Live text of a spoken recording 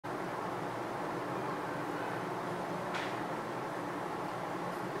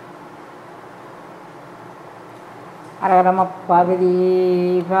அரகரம பார்வதி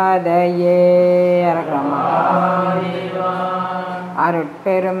பதையே அரகரம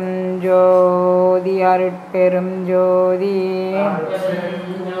அருட்பெரும் ஜோதி அருட்பெரும் ஜோதி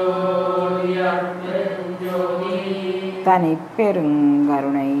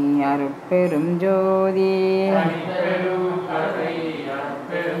தனிப்பெருங்கருணை அருட்பெரும் ஜோதி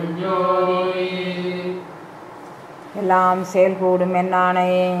எல்லாம் செயல்கூடும்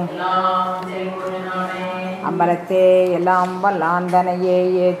என்னானே அம்பலத்தே எல்லாம் வல்லாந்தனையே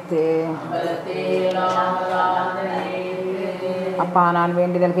ஏத்து அப்பா நான்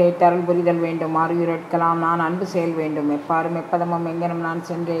வேண்டுதல் கேட்டருள் புரிதல் வேண்டும் ஆறுயிரட்கலாம் நான் அன்பு செயல் வேண்டும் எப்பாரும் எப்பதமும் எங்கனும் நான்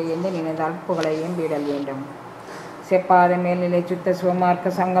சென்றே எந்த நினைந்த அல்புகளையும் வீடல் வேண்டும் செப்பாத மேல்நிலை சுத்த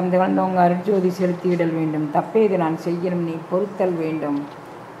சிவமார்க்க சங்கம் திகழ்ந்தவங்க அருட்ஜோதி செலுத்திவிடல் வேண்டும் தப்பேது நான் செய்யணும் நீ பொறுத்தல் வேண்டும்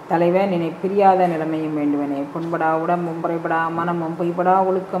தலைவன் நினை பிரியாத நிலைமையும் வேண்டுவனே புண்படா உடம்பும் புறைபடா மனமும் பொய்படா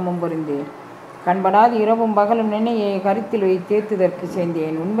ஒழுக்கமும் பொருந்தே கண்படாது இரவும் பகலும் நினையை கருத்தில் வைத்தேத்துதற்கு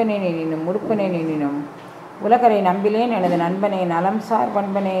சேர்ந்தேன் உண்பனே நினும் உறுப்பனே நினும் உலகரை நம்பிலேன் எனது நண்பனே நலம் சார்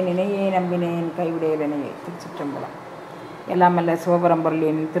பண்பனே நினையே நம்பினேன் கைவிடையலனையே. திருச்சிற்றம்பலம். எல்லாம் அல்ல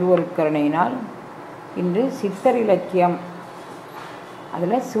சிவபரம்பொருளின் திருவருட்கருணையினால் இன்று சித்தர் இலக்கியம்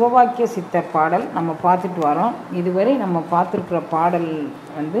அதில் சிவவாக்கிய சித்தர் பாடல் நம்ம பார்த்துட்டு வரோம். இதுவரை நம்ம பார்த்துருக்குற பாடல்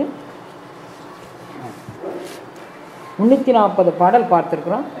 340 பாடல்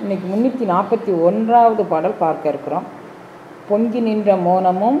பார்த்துருக்குறோம். இன்றைக்கி 341வது பாடல் பார்க்க இருக்கிறோம். பொங்கி நின்ற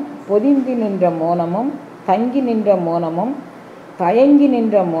மோனமும் பொதிந்து நின்ற மோனமும் தங்கி நின்ற மோனமும் தயங்கி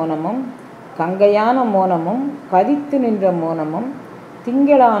நின்ற மோனமும் கங்கையான மோனமும் கதித்து நின்ற மோனமும்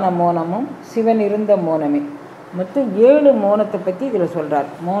திங்களான மோனமும் சிவன் இருந்த மோனமே. மொத்தம் 7 மோனத்தை பற்றி இதில் சொல்கிறார்.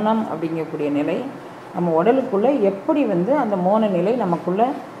 மோனம் அப்படிங்கக்கூடிய நிலை நம்ம உடலுக்குள்ளே எப்படி அந்த மோன நிலை நமக்குள்ளே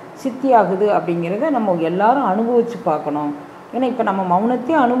சித்தியாகுது அப்படிங்கிறத நம்ம எல்லாரும் அனுபவித்து பார்க்கணும். ஏன்னா இப்போ நம்ம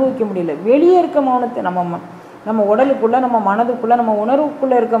மௌனத்தையே அனுபவிக்க முடியல. வெளியே இருக்க மௌனத்தை நம்ம உடலுக்குள்ளே நம்ம மனதுக்குள்ளே நம்ம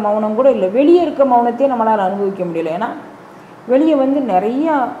உணர்வுக்குள்ளே இருக்க மௌனம் கூட இல்லை. வெளியே இருக்க மௌனத்தையே நம்மளால் அனுபவிக்க முடியல. ஏன்னா வெளியே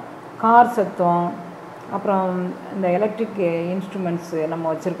நிறையா கார் சத்தம், அப்புறம் இந்த எலக்ட்ரிக் இன்ஸ்ட்ருமெண்ட்ஸு நம்ம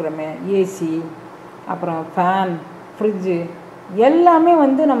வச்சுருக்கிறோமே, ஏசி, அப்புறம் ஃபேன், ஃப்ரிட்ஜு எல்லாமே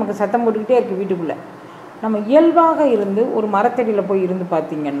நமக்கு சத்தம் போட்டுக்கிட்டே இருக்குது வீட்டுக்குள்ளே. நம்ம இயல்பாக இருந்து ஒரு மரத்தடியில் போய் இருந்து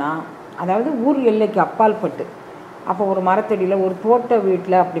பார்த்திங்கன்னா, அதாவது ஊர் எல்லைக்கு அப்பால் பட்டு அப்போ ஒரு மரத்தடியில் ஒரு தோட்ட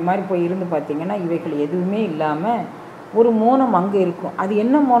வீட்டில் அப்படி மாதிரி போய் இருந்து பார்த்திங்கன்னா இவைகள் எதுவுமே இல்லாமல் ஒரு மோனம் அங்கே இருக்கும். அது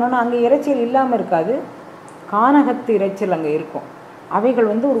என்ன மோனம்னா அங்கே இரைச்சல் இல்லாமல் இருக்காது, கானகத்து இரைச்சல் அங்கே இருக்கும். அவைகள்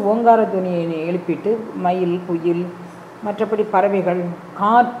ஒரு ஓங்கார துணியை எழுப்பிட்டு மயில், குயில், மற்றபடி பறவைகள்,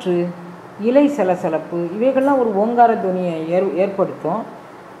 காற்று, இலை சலசலப்பு இவைகள்லாம் ஒரு ஓங்கார துணியை ஏற்படுத்தும்.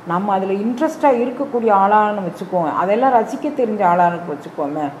 நம்ம அதில் இன்ட்ரெஸ்டாக இருக்கக்கூடிய ஆளான்னு வச்சுக்கோங்க, அதெல்லாம் ரசிக்க தெரிஞ்ச ஆளானுக்கு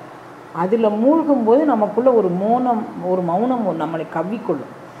வச்சுக்கோங்க. அதில் மூழ்கும்போது நமக்குள்ளே ஒரு மௌனம் நம்மளை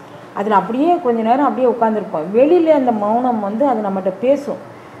கவ்விக்கொள்ளும். அதில் அப்படியே கொஞ்ச நேரம் அப்படியே உட்காந்துருப்போம். வெளியில் அந்த மௌனம் அது நம்மகிட்ட பேசும்.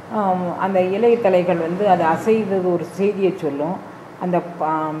 அந்த இலை தலைகள் அது அசைவது ஒரு செய்தியை சொல்லும், அந்த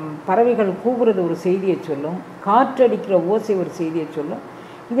பறவைகள் கூவுறது ஒரு செய்தியை சொல்லும், காற்றடிக்கிற ஓசை ஒரு செய்தியை சொல்லும்.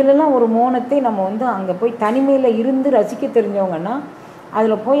 இதிலெல்லாம் ஒரு மோனத்தை நம்ம அங்கே போய் தனிமையில் இருந்து ரசிக்க தெரிஞ்சவங்கன்னா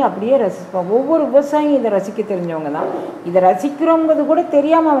அதில் போய் அப்படியே ரசிப்போம். ஒவ்வொரு விவசாயியும் இதை ரசிக்க தெரிஞ்சவங்க தான். இதை ரசிக்கிறோங்கிறது கூட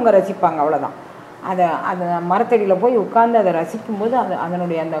தெரியாமல் அவங்க ரசிப்பாங்க, அவ்வளோதான். அதை மரத்தடியில் போய் உட்கார்ந்து அதை ரசிக்கும்போது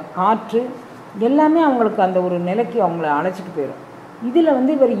அதனுடைய அந்த காற்று எல்லாமே அவங்களுக்கு அந்த ஒரு நிலைக்கு அவங்கள அழைச்சிட்டு போயிடும்.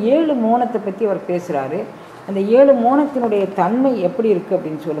 இதில் இவர் 7 மோனத்தை பற்றி அவர் பேசுகிறாரு. அந்த 7 மோனத்தினுடைய தன்மை எப்படி இருக்குது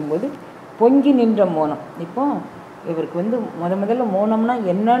அப்படின்னு சொல்லும்போது, பொங்கி நின்ற மோனம். இப்போ இவருக்கு முதல்ல மோனம்னா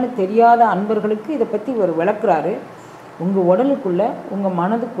என்னன்னு தெரியாத அன்பர்களுக்கு இதை பற்றி இவர் விளக்குறாரு. உங்கள் உடலுக்குள்ளே உங்கள்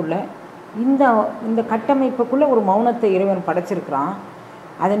மனதுக்குள்ளே இந்த கட்டமைப்புக்குள்ளே ஒரு மௌனத்தை இறைவன் படைச்சிருக்கிறான்.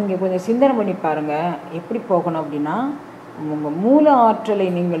 அதை நீங்கள் கொஞ்சம் சிந்தனை பண்ணி பாருங்கள். எப்படி போகணும் அப்படின்னா, உங்கள் மூல ஆற்றலை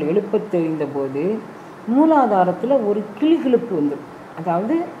நீங்கள் எழுப்ப தெரிந்த போது மூலாதாரத்தில் ஒரு கிளுகிழுப்பு வந்துடும்.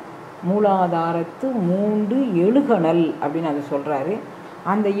 அதாவது மூலாதாரத்து 3 எழுகணல் அப்படின்னு அதை சொல்கிறாரு.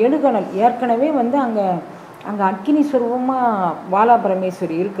 அந்த எழுகணல் ஏற்கனவே அங்கே அக்கினி ஸ்வரூபமாக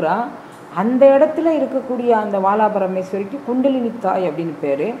வாலாபரமேஸ்வரி இருக்கிறா. அந்த இடத்துல இருக்கக்கூடிய அந்த வாலாபரமேஸ்வரிக்கு குண்டலினி தாய் அப்படின்னு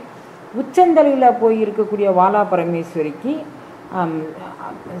பேர். உச்சந்தலையில் போய் இருக்கக்கூடிய வாலாபரமேஸ்வரிக்கு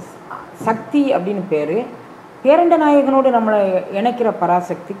சக்தி அப்படின்னு பேர். பேரண்ட நாயகனோடு நம்மளை இணைக்கிற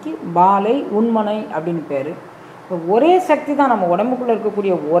பராசக்திக்கு பாலை உண்மனை அப்படின்னு பேர். ஒரே சக்தி தான், நம்ம உடம்புக்குள்ளே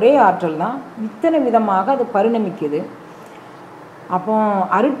இருக்கக்கூடிய ஒரே ஆற்றல் தான். இத்தனை விதமாக அது பரிணமிக்குது. அப்போ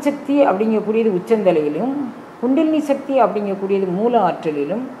அருட்சக்தி அப்படிங்கக்கூடியது உச்சந்தலையிலும், குண்டலினி சக்தி அப்படிங்கக்கூடியது மூல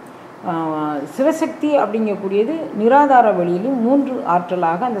ஆற்றலிலும், சிவசக்தி அப்படிங்கக்கூடியது நிராதார வெளியிலும் 3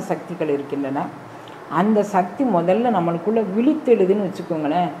 ஆற்றலாக அந்த சக்திகள் இருக்கின்றன. அந்த சக்தி முதல்ல நம்மளுக்குள்ளே விழித்தெழுதுன்னு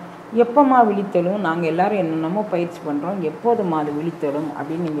வச்சுக்கோங்களேன். எப்போம்மா விழித்தெழும்? நாங்கள் எல்லோரும் என்னென்னமோ பயிற்சி பண்ணுறோம், எப்போதுமா அது விழித்தெழும்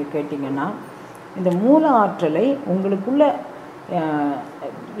அப்படின்னு நீங்கள் கேட்டிங்கன்னா, இந்த மூல ஆற்றலை உங்களுக்குள்ள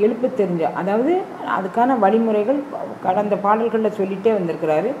எழுப்ப தெரிஞ்ச, அதாவது அதுக்கான வழிமுறைகள் கடந்த பாடல்களில் சொல்லிகிட்டே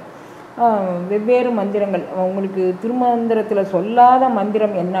வந்திருக்கிறாரு. வெவ்வேறு மந்திரங்கள் உங்களுக்கு திருமந்திரத்தில் சொல்லாத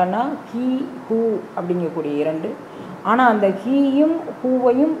மந்திரம் என்னன்னா ஹீ ஹூ அப்படிங்கக்கூடிய 2. ஆனால் அந்த ஹீயும்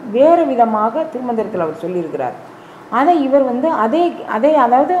ஹூவையும் வேறு விதமாக திருமந்திரத்தில் அவர் சொல்லியிருக்கிறார். அதை இவர் அதே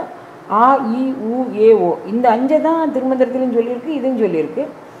அதாவது ஆ இ உ ஏ ஓ இந்த 5 தான் திருமந்திரத்திலும் சொல்லியிருக்கு, இதுவும் சொல்லியிருக்கு.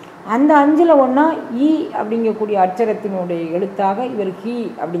 அந்த 5ல் ஒன்றா ஈ அப்படிங்கக்கூடிய அட்சரத்தினுடைய எழுத்தாக இவர் ஹீ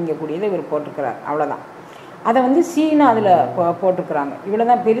அப்படிங்கக்கூடியதை இவர் போட்டிருக்கிறார். அவ்வளோதான். அதை சீன்னு அதில் போட்டிருக்கிறாங்க. இவ்வளோ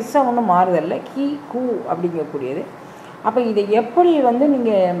தான், பெருசாக ஒன்றும் மாறுதல்ல. He who அப்படிங்கக்கூடியது. அப்போ இதை எப்படி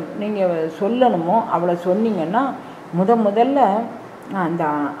நீங்கள் சொல்லணுமோ அவ்வளோ சொன்னீங்கன்னா முதல்ல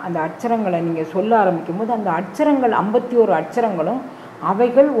அந்த அட்சரங்களை நீங்கள் சொல்ல ஆரம்பிக்கும் போது அந்த அட்சரங்கள் 51 அட்சரங்களும்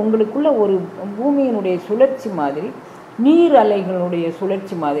அவைகள் உங்களுக்குள்ள ஒரு பூமியினுடைய சுழற்சி மாதிரி, நீர் அலைகளுடைய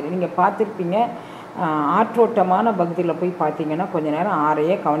சுழற்சி மாதிரி. நீங்கள் பார்த்துருப்பீங்க, ஆற்றோட்டமான பகுதியில் போய் பார்த்தீங்கன்னா கொஞ்ச நேரம்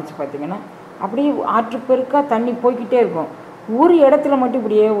ஆறையே கவனித்து பார்த்தீங்கன்னா அப்படியே ஆற்றுப்பெருக்காக தண்ணி போய்கிட்டே இருக்கும். ஒரு இடத்துல மட்டும்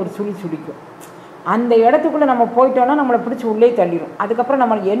இப்படியே ஒரு சுழிக்கும். அந்த இடத்துக்குள்ளே நம்ம போயிட்டோன்னா நம்மளை பிடிச்சி உள்ளே தள்ளிடும். அதுக்கப்புறம்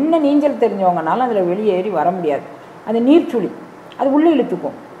நம்ம என்ன நீஞ்சல் தெரிஞ்சவங்கனாலும் அதில் வெளியேறி வர முடியாது. அந்த நீர்ச்சுழி அது உள்ளே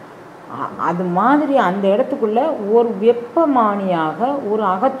இழுத்துக்கும். அது மாதிரி அந்த இடத்துக்குள்ளே ஒரு வெப்பமானியாக ஒரு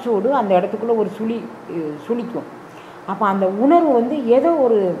அகச்சோடு அந்த இடத்துக்குள்ளே ஒரு சுழிக்கும். அப்போ அந்த உணர்வு ஏதோ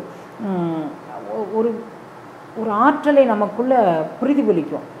ஒரு ஒரு ஆற்றலை நமக்குள்ளே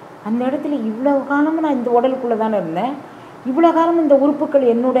பிரதிபலிக்கும். அந்த இடத்துல இவ்வளோ காலமும் நான் இந்த உடலுக்குள்ளே தானே இருந்தேன், இவ்வளோ காலமும் இந்த உறுப்புகள்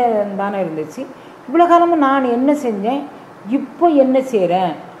என்னோட தானே இருந்துச்சு, இவ்வளோ காலமும் நான் என்ன செஞ்சேன், இப்போ என்ன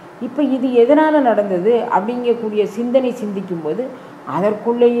செய்கிறேன், இப்போ இது எதனால் நடந்தது அப்படிங்கக்கூடிய சிந்தனை சிந்திக்கும்போது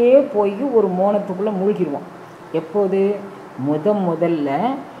அதற்குள்ளேயே போய் ஒரு மோனத்துக்குள்ளே மூழ்கிடுவோம். எப்போது முதல்ல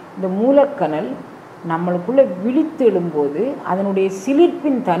இந்த மூலக்கணல் நம்மளுக்குள்ளே விழித்தெழும்போது அதனுடைய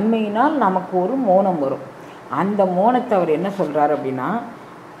சிலிர்ப்பின் தன்மையினால் நமக்கு ஒரு மோனம் வரும். அந்த மோனத்தை அவர் என்ன சொல்கிறார் அப்படின்னா,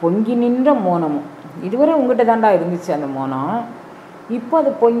 பொங்கி நின்ற மோனமும், இதுவரை உங்கள்கிட்ட தாண்டா இருந்துச்சு அந்த மோனம், இப்போ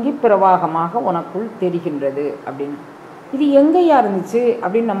அது பொங்கி பிரவாகமாக உனக்குள் தெரிகின்றது அப்படின்னு. இது எங்கேயா இருந்துச்சு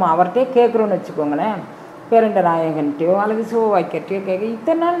அப்படின்னு நம்ம அவர்கிட்டே கேட்குறோன்னு வச்சுக்கோங்களேன். பேரண்ட நாயகன்ட்டையோ அல்லது சிவ வாக்கியர்ட்டையோ கேட்க,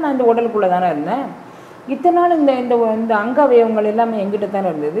 இத்தனை நாள் நான் இந்த உடலுக்குள்ளே தானே இருந்தேன், இத்தனை நாள் இந்த அங்க அவயவங்கள் எல்லாமே எங்கிட்ட தானே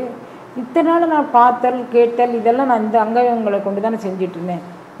இருந்தது, இத்தனை நாள் நான் பார்த்தல் கேட்டல் இதெல்லாம் நான் இந்த அங்கவயவங்களை கொண்டு தானே செஞ்சுட்டு இருந்தேன்,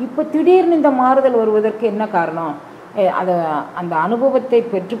 இப்போ திடீர்னு இந்த மாறுதல் வருவதற்கு என்ன காரணம்? அந்த அனுபவத்தை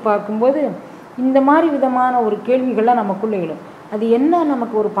பெற்று பார்க்கும்போது இந்த மாதிரி விதமான ஒரு கேள்விகள்லாம் நமக்குள்ளே எழும். அது என்ன,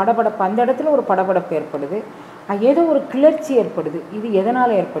 நமக்கு ஒரு படபடப்பு, அந்த இடத்துல ஒரு படபடப்பு ஏற்படுது, ஏதோ ஒரு கிளர்ச்சி ஏற்படுது. இது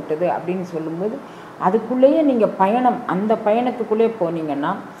எதனால் ஏற்பட்டது அப்படின்னு சொல்லும்போது அதுக்குள்ளேயே நீங்கள் அந்த பயணத்துக்குள்ளே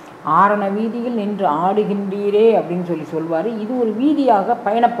போனீங்கன்னா, ஆரண வீதியில் நின்று ஆடுகின்றீரே அப்படின்னு சொல்வார். இது ஒரு வீதியாக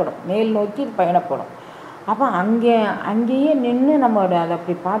பயணப்படும், மேல் நோக்கி இது பயணப்படும். அப்போ அங்கேயே நின்று நம்ம அதை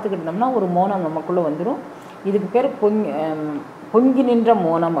அப்படி பார்த்துக்கிட்டோம்னா ஒரு மோனம் நமக்குள்ளே வந்துடும். இதுக்கு பேர் பொங்கி நின்ற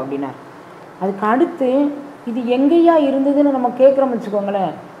மோனம் அப்படின்னார். அதுக்கு அடுத்து இது எங்கேயா இருந்ததுன்னு நம்ம கேட்குறோம்னு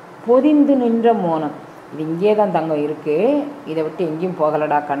வச்சுக்கோங்களேன், பொதிந்து நின்ற மோனம். இது இங்கே தான் தங்கம் இருக்குது, இதை விட்டு எங்கேயும்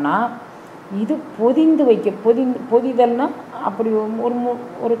போகலடா கண்ணா. இது பொதிதல்னா அப்படி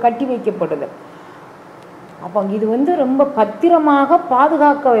ஒரு கட்டி வைக்கப்படுதல். அப்போ இது ரொம்ப பத்திரமாக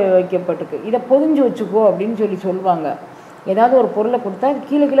பாதுகாக்க வைக்கப்பட்டிருக்கு. இதை பொதிஞ்சு வச்சுக்கோ அப்படின்னு சொல்லுவாங்க. ஏதாவது ஒரு பொருளை கொடுத்தா அது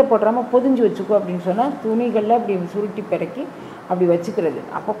கீழே போடுறாமல் பொதிஞ்சு வச்சுக்கோ அப்படின்னு சொன்னால் துணிகளில் அப்படி சுருட்டி பிறக்கி அப்படி வச்சுக்கிறது.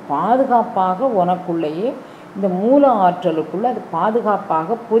 அப்போ பாதுகாப்பாக உனக்குள்ளேயே இந்த மூல ஆற்றலுக்குள்ளே அது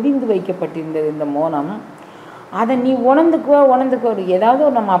பாதுகாப்பாக பொதிந்து வைக்கப்பட்டிருந்தது இந்த மோனம். அதை நீ உணர்ந்துக்கோ.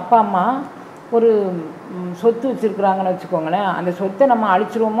 ஏதாவது நம்ம அப்பா அம்மா ஒரு சொத்து வச்சுருக்குறாங்கன்னு வச்சுக்கோங்களேன், அந்த சொத்தை நம்ம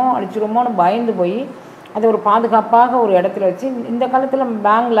அழிச்சிருவோமோன்னு பயந்து போய் அதை ஒரு பாதுகாப்பாக ஒரு இடத்துல வச்சு, இந்த காலத்தில்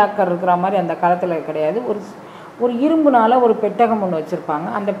பேங்க் லாக்கர் இருக்கிற மாதிரி அந்த காலத்தில் கிடையாது, ஒரு இரும்புனால் ஒரு பெட்டகம் ஒன்று வச்சுருப்பாங்க.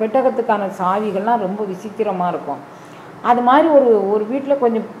 அந்த பெட்டகத்துக்கான சாவிகள்லாம் ரொம்ப விசித்திரமாக இருக்கும். அது மாதிரி ஒரு வீட்டில்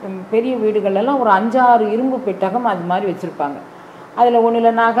கொஞ்சம் பெரிய வீடுகளெல்லாம் ஒரு 5-6 இரும்பு பெட்டகம் அது மாதிரி வச்சுருப்பாங்க. அதில்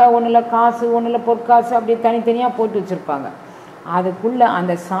ஒன்றில் நகை, ஒன்றில் காசு, ஒன்றில் பொற்காசு, அப்படியே தனித்தனியாக போட்டு வச்சுருப்பாங்க. அதுக்குள்ளே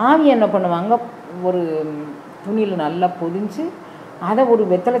அந்த சாவி என்ன பண்ணுவாங்க, ஒரு துணியில் நல்லா பொதிஞ்சு அதை ஒரு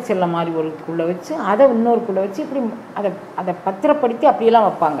வெத்தலை செல்ல மாதிரி ஒருக்குள்ளே வச்சு அதை இன்னொருக்குள்ளே வச்சு இப்படி அதை பத்திரப்படுத்தி அப்படியெல்லாம்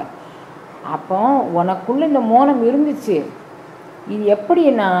வைப்பாங்க. அப்போ உனக்குள்ளே இந்த மோனம் இருந்துச்சு. இது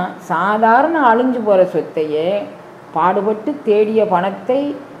எப்படின்னா, சாதாரண அழிஞ்சு போகிற சொத்தையே பாடுபட்டு தேடிய பணத்தை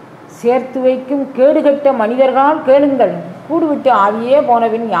சேர்த்து வைக்கும் கேடுகட்ட மனிதர்களால் கேளுங்கள், கூடுவிட்டு ஆவியே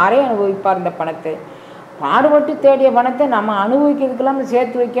போனவின் யாரே அனுபவிப்பார் இந்த பணத்தை. பாடுபட்டு தேடிய பணத்தை நம்ம அனுபவிக்கிறதுக்கெல்லாம்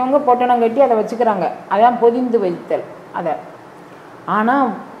சேர்த்து வைக்கவங்க பொட்டணம் கட்டி அதை வச்சுக்கிறாங்க. அதான் பொதிந்து வைத்தல். அதை ஆனால்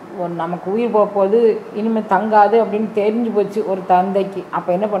நமக்கு உயிர் போகும்போது இனிமேல் தங்காது அப்படின்னு தெரிஞ்சு போச்சு ஒரு தந்தைக்கு. அப்போ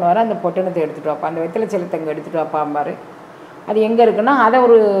என்ன பண்ணுவார், அந்த பொட்டணத்தை எடுத்துகிட்டு வாப்பா, அந்த வெத்தலை செலுத்தங்க எடுத்துகிட்டு வாப்பாம்பார். அது எங்கே இருக்குன்னா அதை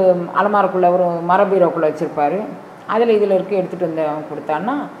ஒரு அலமாரக்குள்ளே ஒரு மரபீரோக்குள்ளே வச்சுருப்பார். அதில் இதில் இருக்க எடுத்துகிட்டு வந்து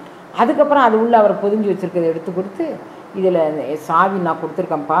கொடுத்தான்னா அதுக்கப்புறம் அது உள்ளே அவர் பொதிஞ்சு வச்சுருக்கிறத எடுத்து கொடுத்து இதில் சாவி நான்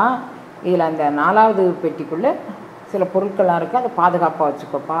கொடுத்துருக்கேன்ப்பா, இதில் அந்த 4வது பெட்டிக்குள்ளே சில பொருட்கள்லாம் இருக்குது, அதை பாதுகாப்பாக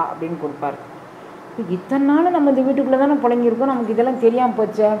வச்சுக்கோப்பா அப்படின்னு கொடுப்பாரு. இத்தனை நாள் நம்ம இந்த வீட்டுக்குள்ளே தானே புழங்கியிருக்கோம், நமக்கு இதெல்லாம் தெரியாமல்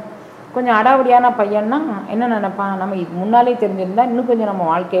போச்சே. கொஞ்சம் அடாவடியான பையன்னா என்ன நினைப்பான், நம்ம இது முன்னாலே தெரிஞ்சிருந்தால் இன்னும் கொஞ்சம் நம்ம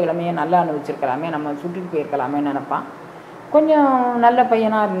வாழ்க்கை இளமையை நல்லா அனுபவிச்சிருக்கலாமே, நம்ம சுட்டிட்டு போயிருக்கலாமே நினைப்பான். கொஞ்சம் நல்ல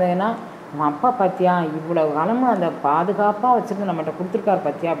பையனாக இருந்ததுன்னா நம்ம அப்பா பார்த்தியா இவ்வளோ காலமும் அந்த பாதுகாப்பாக வச்சுருந்து நம்மகிட்ட கொடுத்துருக்கார்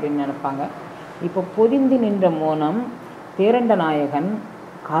பார்த்தியா அப்படின்னு நினைப்பாங்க. இப்போ பொதிந்து நின்ற மோனம் பேரண்ட நாயகன்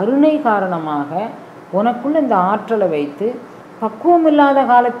கருணை காரணமாக உனக்குள்ளே இந்த ஆற்றலை வைத்து பக்குவம் இல்லாத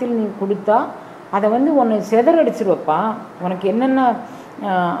காலத்தில் நீ கொடுத்தா அதை உன்னை செதறடிச்சிருவப்பா. உனக்கு என்னென்ன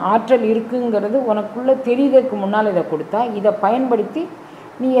ஆற்றல் இருக்குங்கிறது உனக்குள்ளே தெரியுதற்கு முன்னால் இதை கொடுத்தா இதை பயன்படுத்தி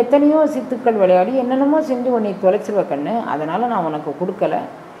நீ எத்தனையோ சித்துக்கள் விளையாடி என்னென்னமோ செஞ்சு உன்னை தொலைச்சிருவ கண்ணு, அதனால் நான் உனக்கு கொடுக்கல,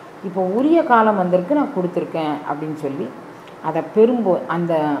 இப்போ உரிய காலம் வந்திருக்கு நான் கொடுத்துருக்கேன் அப்படின்னு சொல்லி அதை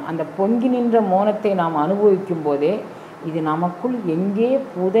அந்த அந்த பொங்கி நின்ற மோனத்தை நாம் அனுபவிக்கும் போதே இது நமக்குள் எங்கே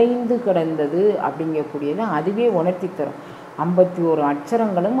புதைந்து கிடந்தது அப்படிங்கக்கூடியதை அதுவே உணர்த்தி தரும். 51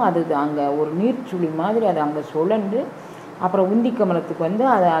 அட்சரங்களும் அது அங்கே ஒரு நீர்ச்சுழி மாதிரி அது அங்கே சுழன்று அப்புறம் உந்தி கமலத்துக்கு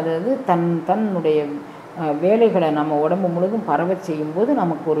அது தன்னுடைய வேலைகளை நம்ம உடம்பு முழுதும் பரவ செய்யும்போது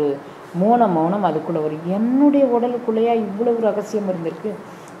நமக்கு ஒரு மௌனம் அதுக்குள்ளே ஒரு என்னுடைய உடலுக்குள்ளேயா இவ்வளவு ரகசியம் இருந்திருக்கு,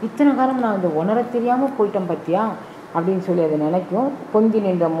 இத்தனை காலம் நான் அதை உணர தெரியாமல் போயிட்டேன் பார்த்தியா அப்படின்னு சொல்லி அதை நினைக்கும். பொங்கி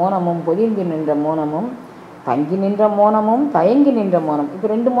நின்ற மோனமும் பொதிந்து நின்ற மோனமும் தங்கி நின்ற மோனமும் தயங்கி நின்ற மோனம். இப்போ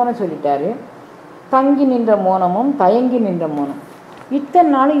 2 மோனம் சொல்லிட்டாரு. தங்கி நின்ற மோனமும் தயங்கி நின்ற மோனம். இத்தனை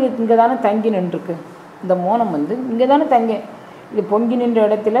நாள் இது இங்கே தானே தங்கி நின்றுருக்கு, இந்த மோனம் இங்கே தானே தங்கி, இது பொங்கி நின்ற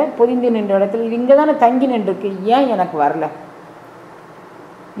இடத்துல பொதிந்து நின்ற இடத்துல இது இங்கே தானே தங்கி நின்றுருக்கு, ஏன் எனக்கு வரல,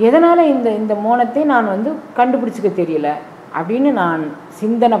 எதனால் இந்த மோனத்தை நான் கண்டுபிடிச்சிக்க தெரியல அப்படின்னு நான்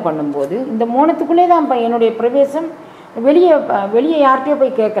சிந்தனை பண்ணும்போது இந்த மோனத்துக்குள்ளே தான் என்னுடைய பிரவேசம், வெளியே யார்கிட்டயோ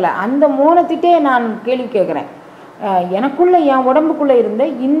போய் கேட்கல, அந்த மோனத்திட்டே நான் கேள்வி கேட்குறேன். எனக்குள்ளே என் உடம்புக்குள்ளே இருந்த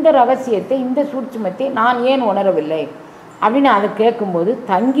இந்த ரகசியத்தை இந்த சூட்சுமத்தை நான் ஏன் உணரவில்லை அப்படின்னு அதை கேட்கும்போது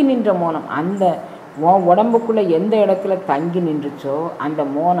தங்கி நின்ற மோனம் அந்த உடம்புக்குள்ளே எந்த இடத்துல தங்கி நின்றுச்சோ அந்த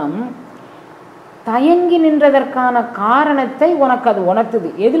மோனம் தயங்கி நின்றதற்கான காரணத்தை உனக்கு அது உணர்த்துது.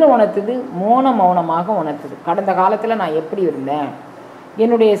 எதில் உணர்த்துது? மௌனமாக உணர்த்துது. கடந்த காலத்தில் நான் எப்படி இருந்தேன்,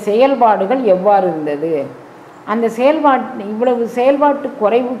 என்னுடைய செயல்பாடுகள் எவ்வாறு இருந்தது, அந்த இவ்வளவு செயல்பாட்டு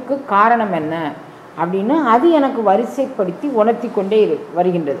குறைவுக்கு காரணம் என்ன அப்படின்னு அது எனக்கு வரிசைப்படுத்தி உணர்த்தி கொண்டே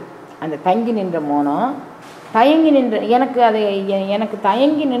வருகின்றது. அந்த தங்கி நின்ற மோனம் தயங்கி நின்ற எனக்கு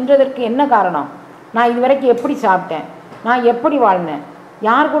தயங்கி நின்றதற்கு என்ன காரணம், நான் இது வரைக்கும் எப்படி சாப்பிட்டேன், நான் எப்படி வாழ்ந்தேன்,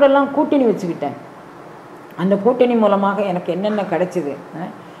 யார் கூடலாம் கூட்டணி வச்சுக்கிட்டேன், அந்த கூட்டணி மூலமாக எனக்கு என்னென்ன கிடைச்சிது.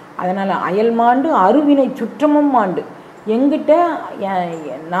 அதனால் அயல் மாண்டு அருவினை சுற்றமும் மாண்டு எங்கிட்ட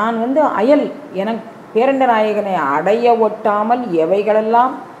நான் அயல் எனக்கு பேரண்ட நாயகனை அடைய ஒட்டாமல்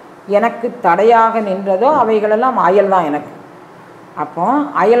எவைகளெல்லாம் எனக்கு தடையாக நின்றதோ அவைகளெல்லாம் அயல் தான் எனக்கு. அப்போ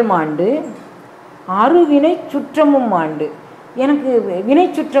அயல் மாண்டு அருவினை சுற்றமும் மாண்டு எனக்கு வினை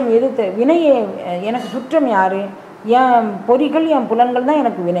சுற்றம் எது வினையை எனக்கு சுற்றம் யார், என் பொறிகள் என் புலன்கள் தான்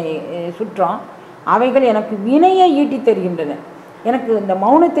எனக்கு வினை சுற்றம், அவைகள் எனக்கு வினையை ஈட்டி தருகின்றன, எனக்கு இந்த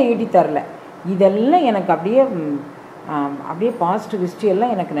மௌனத்தை ஈட்டி தரல. இதெல்லாம் எனக்கு அப்படியே பாஸ்ட்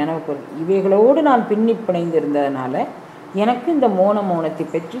ஹிஸ்ட்ரியெல்லாம் எனக்கு நினைவுக்கு வருது. இவைகளோடு நான் பின்னி பிணைந்திருந்ததுனால எனக்கு இந்த மௌனத்தை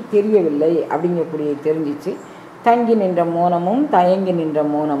பற்றி தெரியவில்லை அப்படிங்கக்கூடிய தெரிஞ்சிச்சு. தங்கி நின்ற மோனமும் தயங்கி நின்ற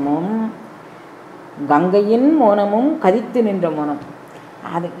மோனமும் கங்கையின் மோனமும் கதித்து நின்ற மோனம்,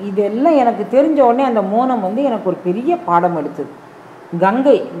 இதெல்லாம் எனக்கு தெரிஞ்ச உடனே அந்த மோனம் எனக்கு ஒரு பெரிய பாடம் எடுத்தது.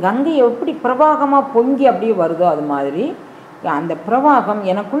 கங்கை எப்படி பிரவாகமாக பொங்கி அப்படியே வருதோ அது மாதிரி அந்த பிரவாகம்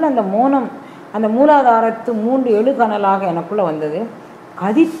எனக்குள்ள அந்த மோனம் அந்த மூலாதாரத்து 3 எழுகணலாக எனக்குள்ளே வந்தது.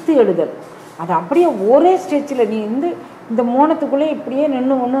 கதித்து எழுதல் அது அப்படியே ஒரே ஸ்டேஜில் நீ இந்த மோனத்துக்குள்ளே இப்படியே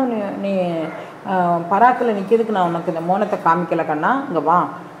நின்று நீ பராக்கில் நிற்கிறதுக்கு நான் உனக்கு இந்த மோனத்தை காமிக்கல கண்ணா, இங்கே வா.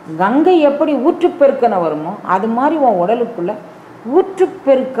 கங்கை எப்படி ஊற்றுப்பெருக்கன வருமோ அது மாதிரி உன் உடலுக்குள்ளே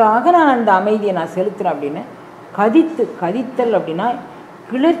ஊற்றுப்பெருக்காக நான் அந்த அமைதியை நான் செலுத்துகிறேன் அப்படின்னு. கதித்தல் அப்படின்னா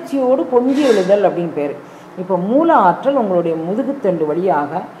கிளர்ச்சியோடு பொங்கி எழுதல் அப்படின்னு பேர். இப்போ மூல ஆற்றல் உங்களுடைய முதுகுத்தண்டு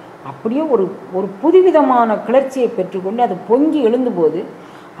வழியாக அப்படியே ஒரு புதுவிதமான கிளர்ச்சியை பெற்றுக்கொண்டு அது பொங்கி எழுந்தும்போது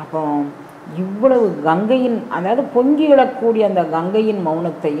அப்போ இவ்வளவு கங்கையின் அதாவது பொங்கி எழக்கூடிய அந்த கங்கையின்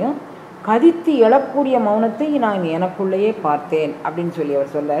மௌனத்தையும் கதித்து எழக்கூடிய மௌனத்தை நான் எனக்குள்ளேயே பார்த்தேன் அப்படின்னு சொல்லி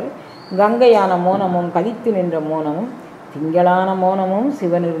அவர் சொல்லார். கங்கையான மோனமும் கதித்து நின்ற மோனமும் திங்களான மோனமும்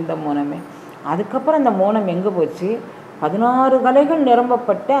சிவன் இருந்த மோனமே. அதுக்கப்புறம் அந்த மோனம் எங்கே போச்சு? 16 கலைகள்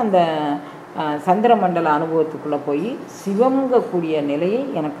நிரம்பப்பட்ட அந்த சந்திரமண்டல அனுபவத்துக்குள்ளே போய் சிவங்கக்கூடிய நிலையை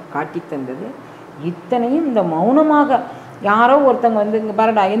எனக்கு காட்டி தந்தது. இத்தனையும் இந்த மௌனமாக யாரோ ஒருத்தவங்க வந்து இங்கே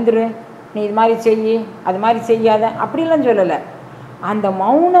பாருடா எந்திரு, நீ இது மாதிரி செய், அது மாதிரி செய்யாத அப்படிலாம் சொல்லலை. அந்த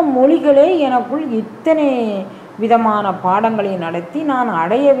மௌன மொழிகளே எனக்குள் இத்தனை விதமான பாடங்களை நடத்தி நான்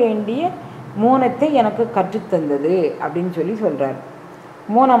அடைய வேண்டிய மோனத்தை எனக்கு கற்றுத்தந்தது அப்படின்னு சொல்கிறார்.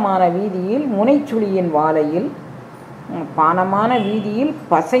 மோனமான வீதியில் முனைச்சுளியின் வாலையில், பானமான வீதியில்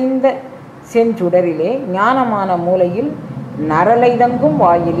பசைந்த செஞ்சுடரிலே, ஞானமான மூலையில் நரலை தங்கும்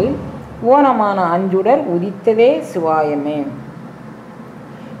வாயிலில், ஓனமான அஞ்சுடர் உதித்ததே சிவாயமே.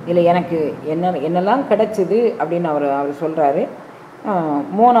 இதில் எனக்கு என்னெல்லாம் கிடைச்சிது அப்படின்னு அவர் சொல்கிறாரு.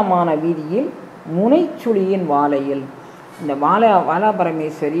 மோனமான வீதியில் முனைச்சுளியின் வாலையில், இந்த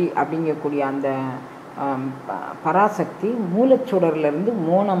வாலாபரமேஸ்வரி அப்படிங்கக்கூடிய அந்த பராசக்தி மூலச்சுடர்லேருந்து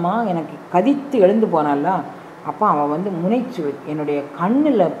மோனமாக எனக்கு கதித்து எழுந்து போனால, அப்போ அவள் வந்து முனைச்சுளி என்னுடைய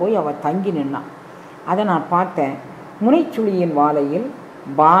கண்ணில் போய் அவள் தங்கி நின்னான். அதை நான் பார்த்தேன். முனைச்சுளியின் வாலையில்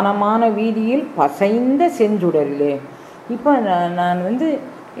பானமான வீதியில் பசைந்த செஞ்சுடரிலே. இப்போ நான் வந்து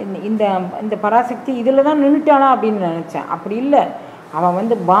இந்த பராசக்தி இதில் தான் நின்றுட்டாளா அப்படின்னு நினச்சேன். அப்படி இல்லை, அவள்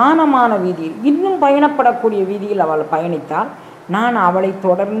வந்து பானமான வீதியில், இன்னும் பயணப்படக்கூடிய வீதியில் அவள் பயணித்தாள். நான் அவளை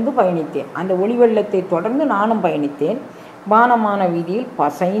தொடர்ந்து பயணித்தேன். அந்த ஒளி வெள்ளத்தை தொடர்ந்து நானும் பயணித்தேன். பானமான வீதியில்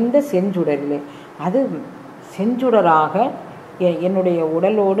பசைந்த செஞ்சுடரிலே, அது செஞ்சுடராக என்னுடைய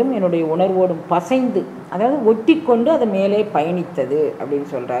உடலோடும் என்னுடைய உணர்வோடும் பசைந்து, அதாவது ஒட்டி கொண்டு அது மேலே பயணித்தது அப்படின்னு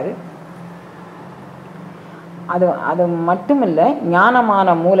சொல்கிறாரு. அது மட்டுமில்லை,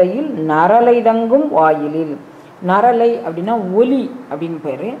 ஞானமான மூலையில் நரலை தங்கும் வாயிலில். நரலை அப்படின்னா ஒலி அப்படின்னு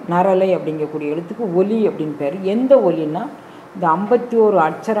பேர். நரலை அப்படிங்கக்கூடிய எழுத்துக்கு ஒலி அப்படின்னு பேர். எந்த ஒலின்னா இந்த 51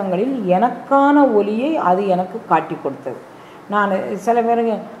 அட்சரங்களில் எனக்கான ஒலியை அது எனக்கு காட்டி கொடுத்தது. நான் சில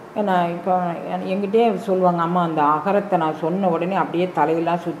பேருங்க நான் இப்போ என்கிட்டே சொல்லுவாங்க, அம்மா அந்த அகரத்தை நான் சொன்ன உடனே அப்படியே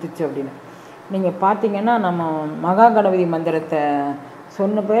தலையெல்லாம் சுற்றுச்சு அப்படின்னு. நீங்கள் பார்த்தீங்கன்னா நம்ம மகா கணபதி மந்திரத்தை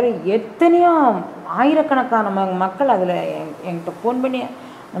சொன்ன பேர் எத்தனையோ ஆயிரக்கணக்கான மக்கள் அதில் என்கிட்ட ஃபோன் பண்ணி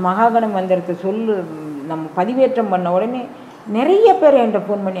மகா கணபதி மந்திரத்தை நம்ம பதிவேற்றம் பண்ண உடனே நிறைய பேர் என்கிட்ட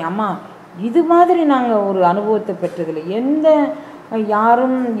ஃபோன் பண்ணி, அம்மா இது மாதிரி நாங்கள் ஒரு அனுபவத்தை பெற்றதில்லை, எந்த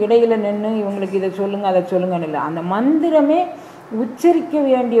யாரும் இடையில் நின்று இவங்களுக்கு இதை சொல்லுங்கள் அதை சொல்லுங்கன்னு இல்லை. அந்த மந்திரமே உச்சரிக்க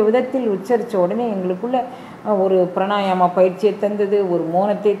வேண்டிய விதத்தில் உச்சரித்த உடனே எங்களுக்குள்ள ஒரு பிராணாயாம பயிற்சியை தந்தது, ஒரு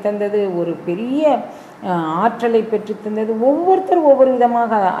மோனத்தை தந்தது, ஒரு பெரிய ஆற்றலை பெற்று தந்தது. ஒவ்வொருத்தரும் ஒவ்வொரு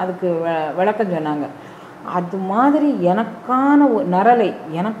விதமாக அதுக்கு விளக்கம் சொன்னாங்க. அது மாதிரி எனக்கான நரலை,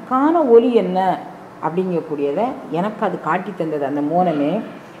 எனக்கான ஒலி என்ன அப்படிங்கக்கூடியதை எனக்கு அது காட்டி தந்தது அந்த மோனமே.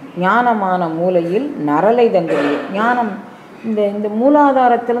 ஞானமான மூலையில் நரலை தங்குது. ஞானம் இந்த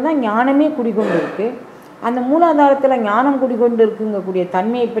மூலாதாரத்தில் தான் ஞானமே குடிகொண்டு இருக்குது. அந்த மூலாதாரத்தில் ஞானம் குடிகொண்டு இருக்குங்கக்கூடிய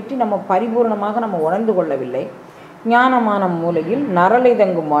தன்மையை பற்றி நம்ம பரிபூர்ணமாக நம்ம உணர்ந்து கொள்ளவில்லை. ஞானமான மூலையில் நரலை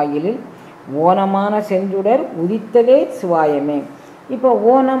தங்கும் வாயிலில் ஓனமான செஞ்சுடர் உதித்ததே சிவாயமே. இப்போ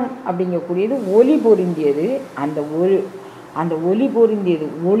ஓனம் அப்படிங்கக்கூடியது ஒலி பொருந்தியது. அந்த ஒலி பொருந்தியது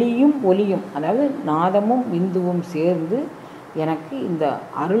ஒளியும் ஒலியும், அதாவது நாதமும் விந்துவும் சேர்ந்து எனக்கு இந்த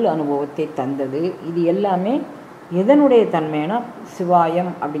அருள் அனுபவத்தை தந்தது. இது எல்லாமே எதனுடைய தன்மைனா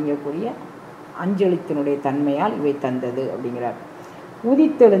சிவாயம் அப்படிங்கக்கூடிய அஞ்செழுத்தினுடைய தன்மையால் இவை தந்தது அப்படிங்கிறார்.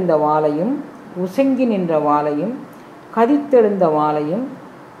 உதித்தெழுந்த வாளையும் உசங்கி நின்ற வாளையும் கதித்தெழுந்த வாளையும்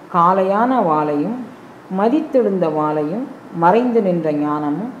காலையான வாளையும் மதித்தெழுந்த வாளையும் மறைந்து நின்ற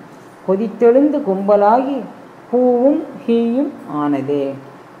ஞானமும் கொதித்தெழுந்து கும்பலாகி பூவும் ஹீயும் ஆனதே.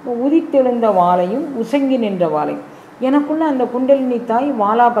 உதித்தெழுந்த வாளையும் உசங்கி நின்ற வாளையும், எனக்குள்ள அந்த குண்டலினி தாய்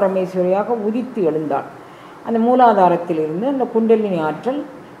வாலா பரமேஸ்வரியாக உதித்து எழுந்தாள். அந்த மூலாதாரத்திலிருந்து அந்த குண்டலினி ஆற்றல்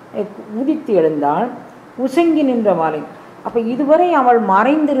உதித்து எழுந்தாள். உசங்கி நின்ற வாளை, அப்போ இதுவரை அவள்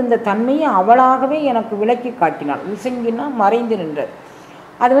மறைந்திருந்த தன்மையை அவளாகவே எனக்கு விளக்கி காட்டினாள். உசங்கினா மறைந்து நின்றது.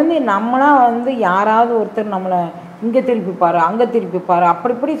 அது வந்து நம்மளாக வந்து யாராவது ஒருத்தர் நம்மளை இங்கே திருப்பிப்பார் அங்கே திருப்பிப்பார்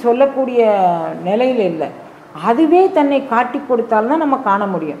அப்படி சொல்லக்கூடிய நிலையில் இல்லை. அதுவே தன்னை காட்டி கொடுத்தால்தான் நம்ம காண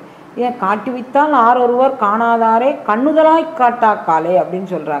முடியும். ஏன் காட்டி வைத்தால் ஆரொருவர் காணாதாரே கண்ணுதலாய் காட்டாக்காலே அப்படின்னு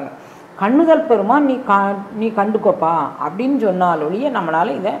சொல்கிறாங்க. கண்ணுதல் பெருமான் நீ கண்டுக்கோப்பா அப்படின்னு சொன்னால் ஒழிய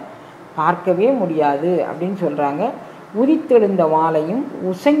நம்மளால் இதை பார்க்கவே முடியாது அப்படின்னு சொல்கிறாங்க. உதித்தெழுந்த வாளையும்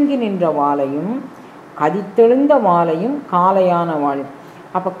உசங்கி நின்ற வாளையும் கதித்தெழுந்த வாளையும் காலையான வாளையும்.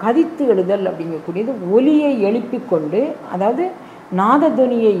 அப்போ கதித்து எழுதல் அப்படிங்கக்கூடியது ஒலியை எழுப்பி கொண்டு, அதாவது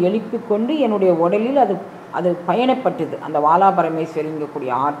நாததுனியை எழுப்பி கொண்டு என்னுடைய உடலில் அது பயணப்பட்டது. அந்த வாலா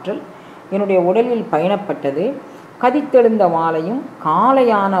பரமேஸ்வரிங்கக்கூடிய ஆற்றல் என்னுடைய உடலில் பயணப்பட்டது. கதித்தெழுந்த வாளையும்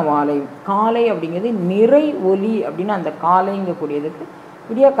காலையான வாளையும், காலை அப்படிங்கிறது நிறை ஒலி அப்படின்னு, அந்த காலைங்கக்கூடியதுக்கு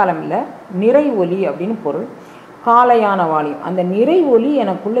விடிய காலம் இல்லை நிறை ஒலி அப்படின்னு பொருள். காலையான வாளையும் அந்த நிறை ஒலி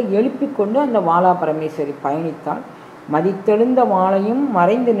எனக்குள்ளே எழுப்பி கொண்டு அந்த வாலா பரமேஸ்வரி பயணித்தாள். மதித்தெழுந்த வாளையும்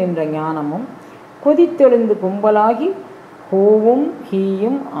மறைந்து நின்ற ஞானமும் கொதித்தெழுந்து கும்பலாகி ஹோவும்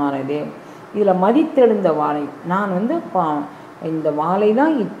ஹீயும் ஆனதே. இதில் மதித்தெழுந்த வாழை. நான் வந்து இந்த வாழை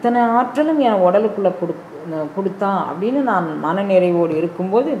தான் இத்தனை ஆற்றலும் என் உடலுக்குள்ளே கொடுத்தா அப்படின்னு நான் மனநிறைவோடு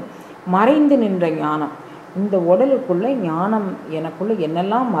இருக்கும்போது மறைந்து நின்ற ஞானம். இந்த உடலுக்குள்ளே ஞானம் எனக்குள்ளே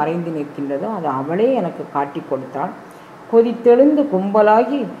என்னெல்லாம் மறைந்து நிற்கின்றதோ அது அவளே எனக்கு காட்டி கொடுத்தாள். கொதித்தெழுந்து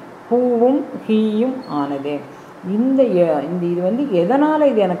கும்பலாகி பூவும் ஹீயும் ஆனது. இது வந்து எதனால்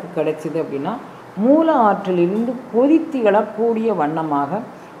இது எனக்கு கிடைச்சிது அப்படின்னா, மூல ஆற்றலிலிருந்து கொதித்து எழக்கூடிய வண்ணமாக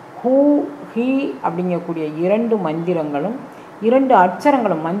ஹூ ஹீ அப்படிங்கக்கூடிய 2 மந்திரங்களும் 2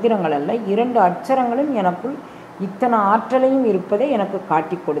 அட்சரங்களும், மந்திரங்கள் அல்ல 2 அட்சரங்களும் எனக்குள் இத்தனை ஆற்றலையும் இருப்பதை எனக்கு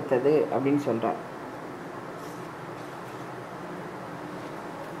காட்டி கொடுத்தது அப்படின்னு சொல்கிறார்.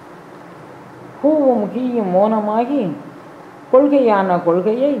 ஹூவும் ஹீயும் மோனமாகி கொள்கையான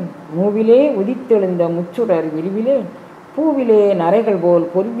கொள்கையை மூவிலே உதித்தெழுந்த முச்சுடர் விரிவிலே பூவிலே நரைகள் போல்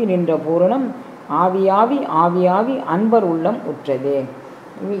பொருந்தி நின்ற பூரணம் ஆவியாவி ஆவியாவி அன்பர் உள்ளம் உற்றதே.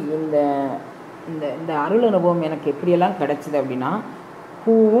 இந்த இந்த இந்த அருள் அனுபவம் எனக்கு எப்படியெல்லாம் கிடச்சிது அப்படின்னா,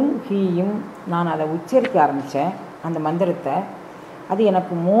 ஹூவும் ஹீயும் நான் அதை உச்சரிக்க ஆரம்பித்தேன் அந்த மந்திரத்தை. அது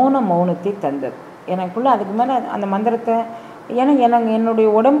எனக்கு மௌனத்தை தந்தது. எனக்குள்ளே அதுக்கு மேலே அந்த மந்திரத்தை என்னுடைய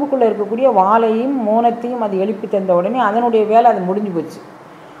உடம்புக்குள்ளே இருக்கக்கூடிய வாழையும் மோனத்தையும் அது எழுப்பி தந்த உடனே அதனுடைய வேலை அது முடிஞ்சு போச்சு.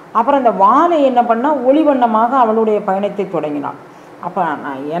 அப்புறம் அந்த வாழை என்ன பண்ணால் ஒளிவண்ணமாக அவளுடைய பயணத்தை தொடங்கினாள். அப்போ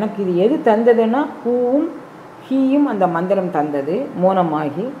எனக்கு இது எது தந்ததுன்னா, பூவும் ஹீயும் அந்த மந்திரம் தந்தது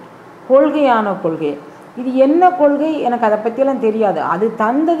மோனமாகி. கொள்கையான கொள்கை, இது என்ன கொள்கை எனக்கு அதை பற்றியெல்லாம் தெரியாது. அது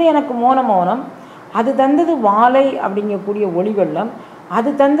தந்தது எனக்கு மௌனம், அது தந்தது வாழை அப்படிங்கக்கூடிய ஒளிவெள்ளம், அது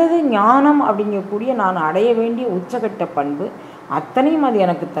தந்தது ஞானம் அப்படிங்கக்கூடிய நான் அடைய வேண்டிய உச்சகட்ட பண்பு, அத்தனையும் அது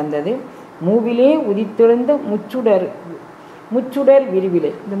எனக்கு தந்தது. மூவிலே உதித்தெழுந்த முச்சுடர்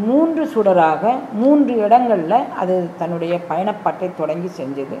விரிவிலே, இந்த 3 சுடராக 3 இடங்களில் அது தன்னுடைய பயணப்பாட்டை தொடங்கி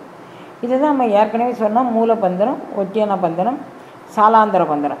செஞ்சது. இதை தான் நம்ம ஏற்கனவே சொன்னோம். மூலபந்தனம், ஒட்டியான பந்தனம், சாலாந்தர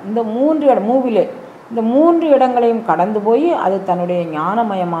பந்தனம். இந்த 3 மூவிலே இந்த 3 இடங்களையும் கடந்து போய் அது தன்னுடைய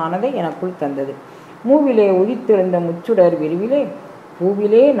ஞானமயமானதை எனக்குள் தந்தது. மூவிலே உதித்தெழுந்த முச்சுடர் விரிவிலே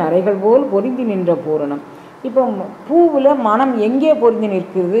பூவிலே நரைகள் போல் பொருந்தி நின்ற பூரணம். இப்போ பூவில் மனம் எங்கே பொருந்தி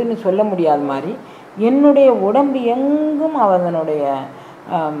நிற்கிறதுன்னு சொல்ல முடியாத மாதிரி என்னுடைய உடம்பு எங்கும் அதனுடைய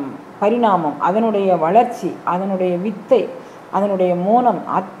பரிணாமம், அதனுடைய வளர்ச்சி, அதனுடைய வித்தை, அதனுடைய மோனம்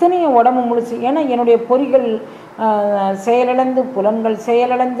அத்தனையும் உடம்பு முழுசு. ஏன்னா என்னுடைய பொறிகள் செயலிழந்து, புலன்கள்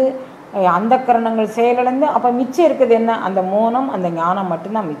செயலிழந்து, அந்த கரணங்கள் செயலிழந்து, அப்போ மிச்சம் இருக்குது என்ன? அந்த மோனம், அந்த ஞானம்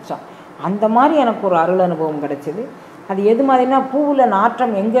மட்டும்தான் மிச்சம். அந்த மாதிரி எனக்கு ஒரு அருள் அனுபவம் கிடைச்சிது. அது எது மாதிரினா, பூவில்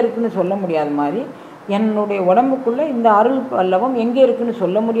நாற்றம் எங்கே இருக்குதுன்னு சொல்ல முடியாத மாதிரி என்னுடைய உடம்புக்குள்ளே இந்த அருள் பல்லவம் எங்கே இருக்குதுன்னு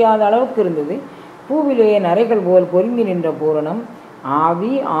சொல்ல முடியாத அளவுக்கு இருந்தது. பூவிலேயே நரைகள் போல் பொருந்தி நின்ற பூரணம்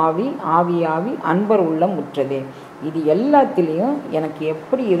ஆவி ஆவி ஆவி ஆவி அன்பர் உள்ளம் உற்றதே. இது எல்லாத்திலையும் எனக்கு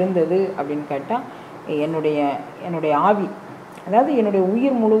எப்படி இருந்தது அப்படின்னு கேட்டால், என்னுடைய ஆவி, அதாவது என்னுடைய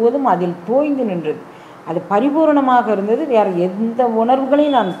உயிர் முழுவதும் அதில் தோய்ந்து நின்றது. அது பரிபூர்ணமாக இருந்தது. வேறு எந்த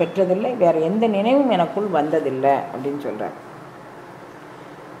உணர்வுகளையும் நான் பெற்றதில்லை, வேறு எந்த நினைவும் எனக்குள் வந்ததில்லை அப்படின்னு சொல்கிறார்.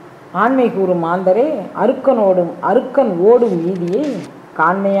 ஆண்மை கூறும் மாந்தரே அருக்கன் ஓடும் வீதியை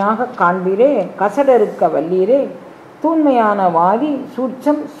காண்மையாக காண்பீரே கசடருக்க வல்லீரே தூய்மையான வாதி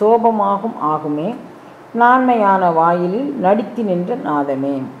சூட்சம் சோபமாகும் ஆகுமே நான்மையான வாயிலில் நடித்து நின்ற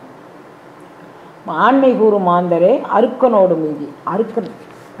நாதமே. ஆண்மை கூறும் மாந்தரே அருக்கனோடும் வீதி.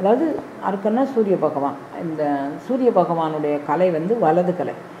 அதாவது அருக்கன்னா சூரிய பகவான். இந்த சூரிய பகவானுடைய கலை வலது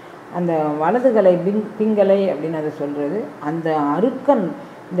கலை. அந்த வலது கலை பிங்கலை அப்படின்னு அதை சொல்கிறது. அந்த அருக்கன்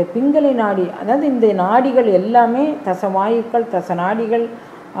இந்த பிங்கலை நாடி, அதாவது இந்த நாடிகள் எல்லாமே தசவாயுக்கள், தச நாடிகள்,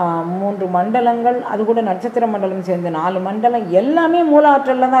 3 மண்டலங்கள், அது கூட நட்சத்திர மண்டலம் சேர்ந்து 4 மண்டலம் எல்லாமே மூல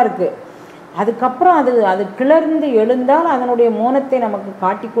ஆற்றலில் தான் இருக்குது. அதுக்கப்புறம் அது கிளர்ந்து எழுந்தால் அதனுடைய மோனத்தை நமக்கு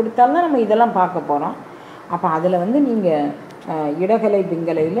காட்டி கொடுத்தால்தான் நம்ம இதெல்லாம் பார்க்க போகிறோம். அப்போ அதில் நீங்கள் இடகலை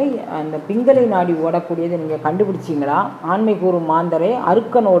பிங்கலையில் அந்த பிங்கலை நாடி ஓடக்கூடியதை நீங்கள் கண்டுபிடிச்சிங்களா? ஆண்மை கூறும் மாந்தரே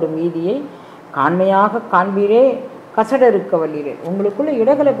அருக்கனோடும் வீதியை காண்மையாக காண்பீரே கசடருக்க வல்லீரே. உங்களுக்குள்ள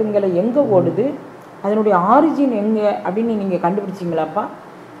இடகலை பிங்கலை எங்கே ஓடுது, அதனுடைய ஆரிஜின் எங்கே அப்படின்னு நீங்கள் கண்டுபிடிச்சிங்களாப்பா?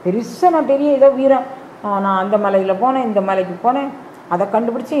 பெருசாக நான் பெரிய ஏதோ வீரம், நான் அந்த மலையில் போனேன், இந்த மலைக்கு போனேன், அதை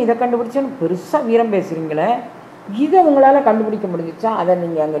கண்டுபிடிச்சேன், இதை கண்டுபிடிச்சேன்னு பெருசாக வீரம் பேசுகிறீங்களே, இதை உங்களால் கண்டுபிடிக்க முடிஞ்சிச்சா? அதை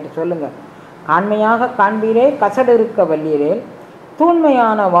நீங்கள் அங்கிட்ட சொல்லுங்கள். காண்மையாக காண்பீரே கசடருக்க வல்லீரே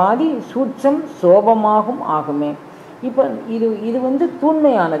தூய்மையான வாதி சூட்சம் சோபமாகும் ஆகுமே. இப்போ இது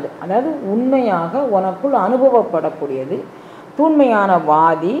தூய்மையானது, அதாவது உண்மையாக உனக்குள் அனுபவப்படக்கூடியது. தூய்மையான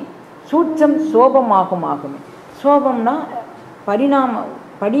வாதி சூட்சம் சோபமாகும் ஆகுமே. சோபம்னா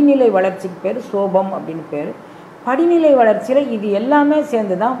படிநிலை வளர்ச்சிக்கு பேர் சோபம் அப்படின்னு பேர். படிநிலை வளர்ச்சியில் இது எல்லாமே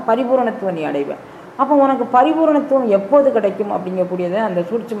சேர்ந்து தான் பரிபூரணத்துவம் நீ அடைவேன். அப்போ உனக்கு பரிபூரணத்துவம் எப்போது கிடைக்கும் அப்படிங்கக்கூடியதை அந்த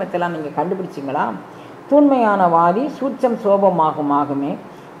சூட்சமத்தெல்லாம் நீங்கள் கண்டுபிடிச்சிங்களா? தூய்மையான வாதி சூட்சம் சோபமாகும் ஆகுமே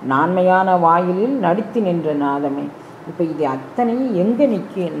நான்மையான வாயிலில் நடித்து நின்ற நாதமே. இப்போ இது அத்தனையும் எங்கே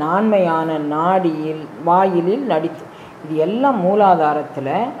நிற்கி? நான்மையான நாடியில் வாயிலில் நடித்து. இது எல்லாம்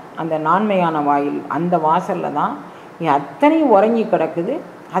மூலாதாரத்தில் அந்த நான்மையான வாயில் அந்த வாசலில் தான் அத்தனையும் உறங்கி கிடக்குது.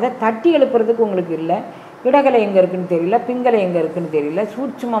 அதை தட்டி எழுப்புறதுக்கு உங்களுக்கு இல்லை. இடகலை எங்கே இருக்குதுன்னு தெரியல, பிங்கலை எங்கே இருக்குதுன்னு தெரியல,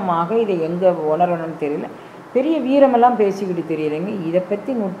 சூட்சுமமாக இதை எங்கே உணரணும்னு தெரியல. பெரிய வீரமெல்லாம் பேசிக்கிட்டு தெரியலைங்க. இதை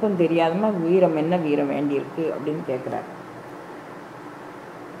பற்றி நுட்பம் தெரியாதமா வீரம் என்ன வீரம் வேண்டியிருக்கு அப்படின்னு கேட்குறார்.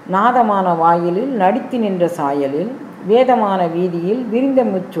 நாதமான வாயிலில் நடித்து நின்ற சாயலில் வேதமான வீதியில் விரிந்த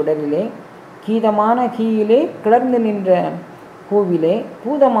முச்சுடரிலே கீதமான கீயிலே கிளர்ந்து நின்ற பூவிலே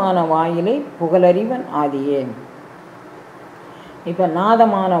பூதமான வாயிலை புகழறிவன் ஆதியே. இப்போ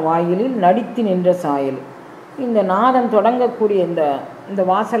நாதமான வாயிலில் நடித்து நின்ற சாயல், இந்த நாதம் தொடங்கக்கூடிய இந்த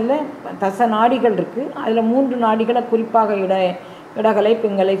வாசலில் தச நாடிகள் இருக்குது. அதில் 3 நாடிகளை குறிப்பாக இடகலை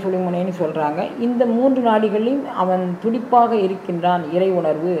பிங்கலை சுழிமுனைன்னு சொல்கிறாங்க. இந்த 3 நாடிகளையும் அவன் துடிப்பாக இருக்கின்றான். இறை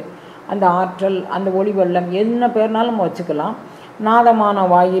உணர்வு, அந்த ஆற்றல், அந்த ஒளி வெள்ளம், என்ன பேர்னாலும் வச்சுக்கலாம். நாதமான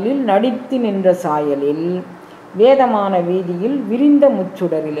வாயிலில் நடித்து நின்ற சாயலில் வேதமான வீதியில் விரிந்த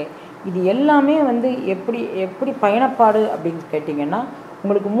முச்சுடரிலே. இது எல்லாமே எப்படி பயணப்பாடு அப்படின்னு கேட்டிங்கன்னா,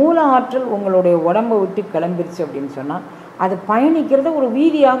 உங்களுக்கு மூல ஆற்றல் உங்களுடைய உடம்பை விட்டு கிளம்பிருச்சு அப்படின்னு சொன்னால் அது பயணிக்கிறத ஒரு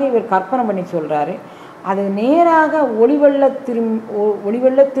வீதியாக இவர் கற்பனை பண்ணி சொல்கிறாரு. அது நேராக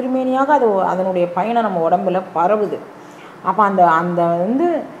ஒளிவெள்ள திருமேனியாக அதனுடைய பயணம் நம்ம உடம்புல பரவுது. அப்போ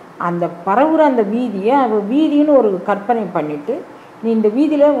அந்த பரவுற அந்த வீதியை வீதின்னு ஒரு கற்பனை பண்ணிவிட்டு நீ இந்த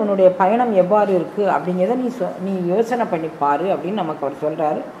வீதியில் உன்னுடைய பயணம் எவ்வாறு இருக்குது அப்படிங்கிறத நீ யோசனை பண்ணிப்பாரு அப்படின்னு நமக்கு அவர்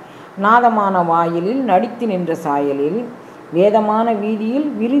சொல்கிறாரு. நாதமான வாயிலில் நடித்து நின்ற சாயலில் வேதமான வீதியில்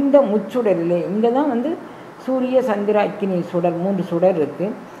விரிந்த முச்சுடரிலே. இங்கே தான் சூரிய சந்திர அக்கினி சுடர் 3 சுடர்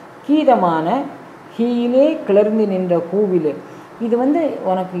இருக்குது. கீதமான கீயிலே கிளர்ந்து நின்ற கூவிலே. இது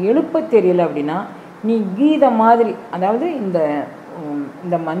உனக்கு எழுப்ப தெரியல அப்படின்னா நீ கீதம் மாதிரி, அதாவது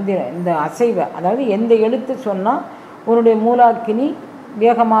இந்த மந்திரம், இந்த அசைவ, அதாவது எந்த எழுத்து சொன்னால் உன்னுடைய மூலாக்கினி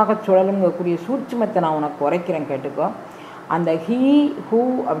வேகமாக சுழலுங்கக்கூடிய சூட்சுமத்தை நான் உனக்கு உரைக்கிறேன் கேட்டுக்கோ. அந்த ஹீ ஹூ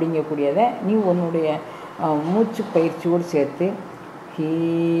அப்படிங்கக்கூடியதை நீ உன்னுடைய மூச்சு பயிற்சியோடு சேர்த்து ஹீ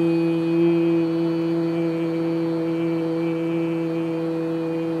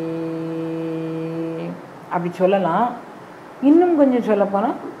அப்படி சொல்லலாம். இன்னும் கொஞ்சம்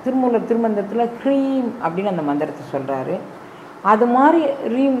சொல்லப்போனால் திருமந்திரத்தில் ஹ்ரீம் அப்படின்னு அந்த மந்திரத்தை சொல்கிறாரு. அது மாதிரி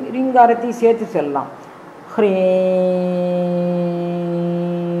ரீங்காரத்தையும் சேர்த்து சொல்லலாம். ஹ்ரீ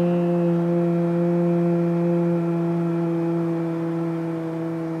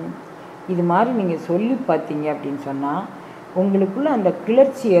இது மாதிரி நீங்கள் சொல்லி பார்த்தீங்க அப்படின்னு சொன்னால் உங்களுக்குள்ள அந்த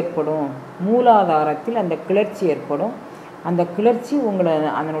கிளர்ச்சி ஏற்படும். மூலாதாரத்தில் அந்த கிளர்ச்சி ஏற்படும். அந்த கிளர்ச்சி உங்களை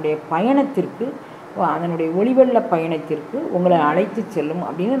அதனுடைய பயணத்திற்கு, அதனுடைய ஒளிவெள்ள பயணத்திற்கு உங்களை அழைத்து செல்லும்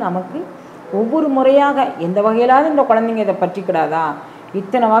அப்படின்னு நமக்கு ஒவ்வொரு முறையாக எந்த வகையிலாவது இந்த குழந்தைங்க இதை பற்றிக்கிடாதா,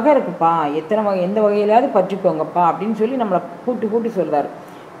 இத்தனை வகை இருக்குப்பா, எந்த வகையிலாவது பற்றிக்கோங்கப்பா அப்படின்னு சொல்லி நம்மளை கூட்டு சொல்கிறார்.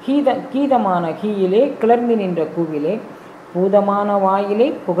 கீதமான கீயிலே கிளர்ந்து நின்ற கூவிலே பூதமான வாயிலே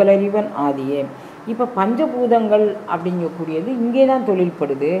புகழறிவன் ஆதியே. இப்போ பஞ்சபூதங்கள் அப்படிங்கக்கூடியது இங்கே தான்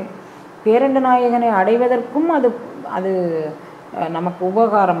தொழில்படுது. பேரண்ட நாயகனை அடைவதற்கும் அது நமக்கு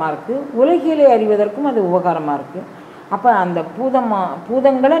உபகாரமாக இருக்குது. உலகிலே அறிவதற்கும் அது உபகாரமாக இருக்குது. அப்போ அந்த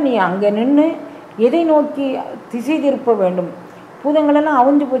பூதங்களை நீ அங்கே நின்று எதை நோக்கி திசை திருப்ப வேண்டும். பூதங்களெல்லாம்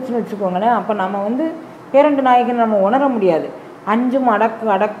அவிஞ்சு போச்சுன்னு வச்சுக்கோங்களேன். அப்போ நம்ம பேரண்ட நாயகன் நம்ம உணர முடியாது. 5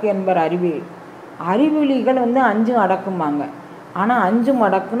 அடக்கு என்பர் அறிவிலிகள் 5 அடக்குமாங்க. ஆனால் 5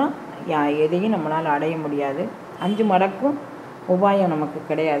 மடக்குன்னா எதையும் நம்மளால் அடைய முடியாது. 5 மடக்கும் உபாயம் நமக்கு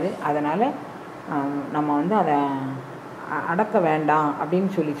கிடையாது. அதனால் நம்ம அதை அடக்க வேண்டாம் அப்படின்னு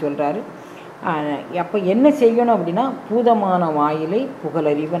சொல்கிறாரு. அப்போ என்ன செய்யணும் அப்படின்னா, பூதமான வாயிலை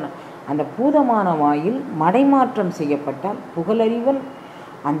புகழறிவன். அந்த பூதமான வாயில் மடைமாற்றம் செய்யப்பட்டால் புகழறிவன்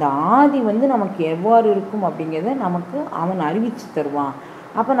அந்த ஆதி நமக்கு எவ்வாறு இருக்கும் அப்படிங்கிறத நமக்கு அவன் அறிவித்து தருவான்.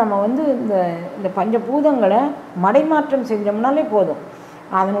 அப்போ நம்ம இந்த பஞ்சபூதங்களை மடைமாற்றம் செஞ்சோம்னாலே போதும்.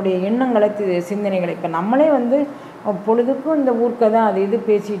 அதனுடைய எண்ணங்களை சிந்தனைகளை இப்போ நம்மளே பொழுதுக்கும் இந்த ஊர்க்கதை அது இது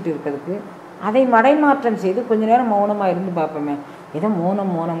பேசிகிட்டு இருக்கிறதுக்கு அதை மடைமாற்றம் செய்து கொஞ்ச நேரம் மௌனமாக இருந்து பார்ப்போமே. ஏதோ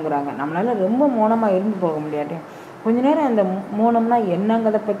மௌனங்கிறாங்க, நம்மளால் ரொம்ப மௌனமாக இருந்து போக முடியாட்டே. கொஞ்ச நேரம் அந்த மௌனம்னா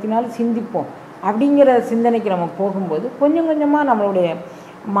என்னங்கிறத பற்றினாலும் சிந்திப்போம் அப்படிங்கிற சிந்தனைக்கு நம்ம போகும்போது கொஞ்சம் கொஞ்சமாக நம்மளுடைய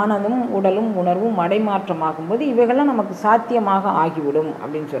மனதும் உடலும் உணர்வும் மடைமாற்றமாகும்போது இவைகள்லாம் நமக்கு சாத்தியமாக ஆகிவிடும்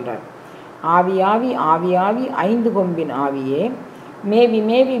அப்படின்னு சொல்கிறார். ஆவி 5 கொம்பின் ஆவியே மேவி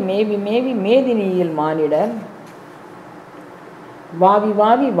மேதினியில் மானிடர்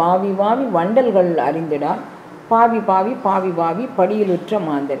வாவி வண்டல்கள் அறிந்திடார் பாவி படியிலுற்ற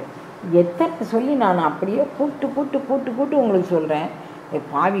மாந்தர். எத்தனை சொல்லி நான் அப்படியே கூட்டு உங்களுக்கு சொல்கிறேன்.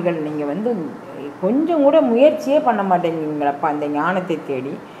 பாவிகள், நீங்கள் கொஞ்சம் கூட முயற்சியே பண்ண மாட்டேங்கிறீங்களப்பா அந்த ஞானத்தை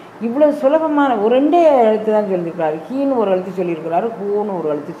தேடி. இவ்வளோ சுலபமான ஒரு 2 எழுத்து தான் சொல்லியிருக்கிறாரு. ஹீன்னு ஒரு எழுத்து சொல்லியிருக்கிறாரு, ஹூன்னு ஒரு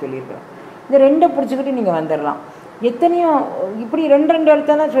எழுத்து சொல்லியிருக்கிறாரு. இந்த 2 பிடிச்சிக்கிட்டு நீங்கள் வந்துடலாம். எத்தனையோ இப்படி 2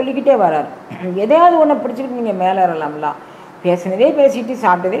 எழுத்தை தான் சொல்லிக்கிட்டே வராரு. எதையாவது ஒன்றை பிடிச்சிக்கிட்டு நீங்கள் மேலே ஏறலாம்ல. பேசினதே பேசிட்டு,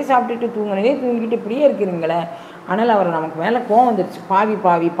 சாப்பிட்டதே சாப்பிட்டுட்டு, தூங்கினதே தூங்கிட்டு இப்படியே இருக்கிறீங்களே. ஆனால் அவர் நமக்கு மேலே கோவம் வந்துருச்சு. பாவி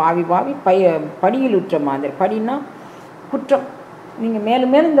பாவி பாவி பாவி படியில் உற்ற மாந்தர். படின்னா குற்றம். நீங்கள்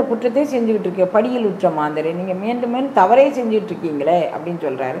மேலும் மேலும் இந்த குற்றத்தை செஞ்சுக்கிட்டு இருக்க, படியில் உற்ற மாந்தரே, நீங்கள் மீண்டும் மேலும் தவறே செஞ்சுட்டு இருக்கீங்களே அப்படின்னு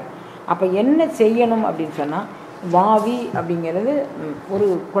சொல்கிறாரு. அப்போ என்ன செய்யணும் அப்படின்னு சொன்னால், வாவி அப்படிங்கிறது ஒரு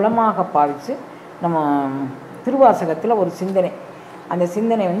குளமாக பாவித்து நம்ம திருவாசகத்தில் ஒரு சிந்தனை. அந்த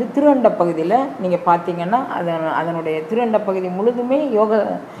சிந்தனை வந்து திருஅண்ட பகுதியில் நீங்கள் பார்த்தீங்கன்னா அதனுடைய திருஅண்ட பகுதி முழுதுமே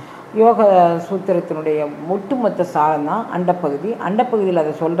யோக சூத்திரத்தினுடைய ஒட்டுமொத்த சாரம் தான் அண்டப்பகுதி. அண்டப்பகுதியில்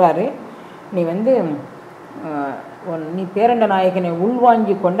அதை சொல்கிறாரு. நீ வந்து நீ பேரண்ட நாயகனை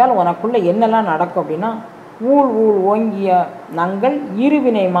உள்வாங்கி கொண்டால் உனக்குள்ளே என்னெல்லாம் நடக்கும் அப்படின்னா, ஊழ் ஓங்கிய நங்கள்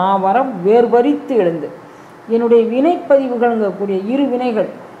இருவினை மாவரம் வேர்பறித்து எழுந்து, என்னுடைய வினைப்பதிவுகள்ங்கக்கூடிய இரு வினைகள்,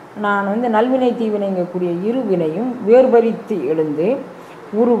 நான் வந்து நல்வினை தீவினைங்கக்கூடிய இரு வினையும் வேர்பறித்து எழுந்து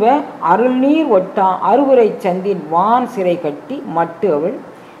உருவ அருள்நீர் ஒட்டா அறுவரை சந்தின் வான் சிறை கட்டி மட்டு அவள்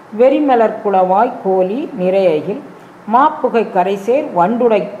வெறிமலர் குளவாய் கோலி நிறையில் மாப்புகை கரைசேர்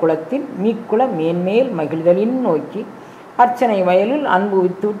வண்டுடை குளத்தில் மீக்குள மேன்மேல் மகிழ்தலின் நோக்கி அர்ச்சனை வயலில் அன்பு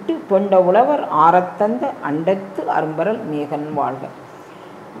வித்துவிட்டு தொண்ட உழவர் ஆரத்தந்த அண்டத்து அரும்பரல் மேகன் வாழ்க.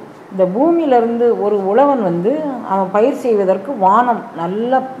 இந்த பூமியிலிருந்து ஒரு உழவன் வந்து அவன் பயிர் செய்வதற்கு வானம்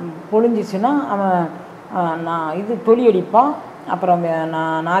நல்லா பொழிஞ்சிச்சுன்னா அவன் இது தொலி அடிப்பான், அப்புறம்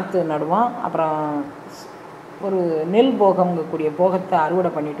நாற்று நடுவான், அப்புறம் ஒரு நெல் போகங்கக்கூடிய போகத்தை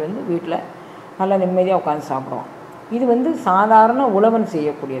அறுவடை பண்ணிட்டு வந்து வீட்டில் நல்லா நிம்மதியாக உட்காந்து சாப்பிடுவான். இது வந்து சாதாரண உழவன்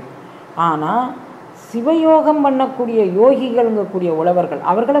செய்யக்கூடியது. ஆனால் சிவயோகம் பண்ணக்கூடிய யோகிகள்ங்கக்கூடிய உழவர்கள்,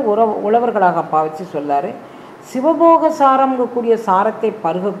 அவர்களை உழவர்களாக பாவிச்சு சொல்லார். சிவபோக சாரம்ங்கக்கூடிய சாரத்தை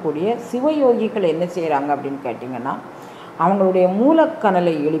பருகக்கூடிய சிவயோகிகள் என்ன செய்கிறாங்க அப்படின்னு கேட்டிங்கன்னா, அவங்களுடைய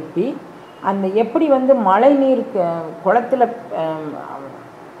மூலக்கணலை எழுப்பி அந்த எப்படி வந்து மழை நீர் குளத்தில்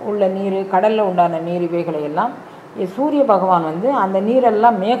உள்ள நீர், கடலில் உண்டான நீர், இவைகளை எல்லாம் சூரிய பகவான் வந்து அந்த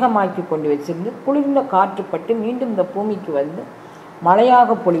நீரெல்லாம் மேகமாக்கி கொண்டு வச்சிருந்து குளிர்ந்த காற்றுப்பட்டு மீண்டும் இந்த பூமிக்கு வந்து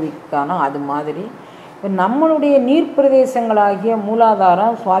மழையாக பொழிவிக்கானோ அது மாதிரி நம்மளுடைய நீர் பிரதேசங்களாகிய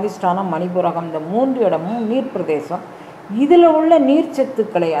மூலாதாரம், சுவாதிஷ்டானம், மணிபுரகம், இந்த 3 இடமும் நீர் பிரதேசம். இதில் உள்ள நீர்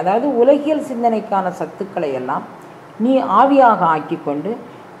சத்துக்களை, அதாவது உலகியல் சிந்தனைக்கான சத்துக்களை எல்லாம் நீ ஆவியாக ஆக்கி கொண்டு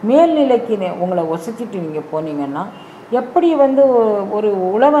மேல்நிலைக்கு உங்களை ஒசத்திட்டு நீங்கள் போனீங்கன்னா, எப்படி வந்து ஒரு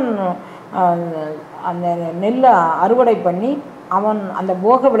உழவன் அந்த நெல்லை அறுவடை பண்ணி அவன் அந்த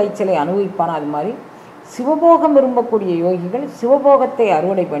போக விளைச்சலை அனுபவிப்பான், அது மாதிரி சிவபோகம் விரும்பக்கூடிய யோகிகள் சிவபோகத்தை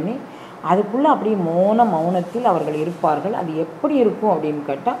அறுவடை பண்ணி அதுக்குள்ளே அப்படியே மௌனத்தில் அவர்கள் இருப்பார்கள். அது எப்படி இருக்கும் அப்படின்னு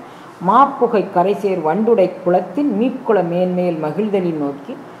கேட்டால், மாப்புகை கரைசேர் வண்டுடை குளத்தின் மீக்குள மேன்மேல் மகிழ்தலின்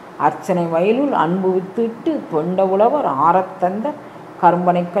நோக்கி அர்ச்சனை வயலுள் அன்பு வித்துட்டு தொண்ட உழவர் ஆரத்தந்த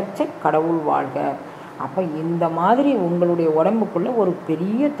கரும்பனை கச்சை கடவுள் வாழ்க. அப்போ இந்த மாதிரி உங்களுடைய உடம்புக்குள்ளே ஒரு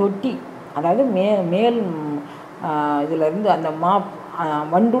பெரிய தொட்டி, அதாவது மேல் இதிலேருந்து அந்த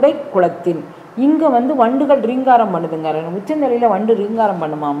வண்டுடை குளத்தின் இங்கே வந்து வண்டுகள் ரீங்காரம் பண்ணுதுங்க. உச்சந்தலையில் வண்டு ரீங்காரம்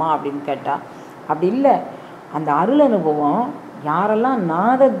பண்ணுமாமா அப்படின்னு கேட்டால் அப்படி இல்லை. அந்த அருள் அனுபவம் யாரெல்லாம்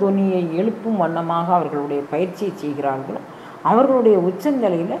நாத துவனியை எழுப்பும் வண்ணமாக அவர்களுடைய பயிற்சியை செய்கிறார்களோ அவர்களுடைய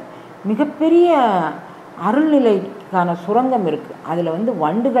உச்சந்தலையில் மிகப்பெரிய அருள்நிலைக்கான சுரங்கம் இருக்குது. அதில் வந்து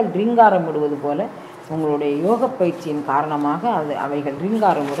வண்டுகள் ரீங்காரம் விடுவது போல் உங்களுடைய யோக பயிற்சியின் காரணமாக அவைகள்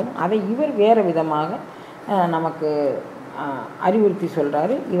ரீங்காரம் விடும். அதை இவர் வேறு விதமாக நமக்கு அறிவுறுத்தி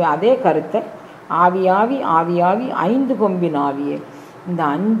சொல்கிறாரு. அதே கருத்தை ஆவியாவி ஆவியாவி 5 கொம்பின் ஆவியே, இந்த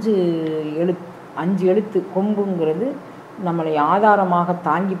 5 எழுத்து கொம்புங்கிறது நம்மளை ஆதாரமாக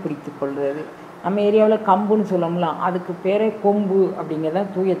தாங்கி பிடித்து கொள்வது. நம்ம ஏரியாவில் கம்புன்னு சொல்லலாம், அதுக்கு பேரே கொம்பு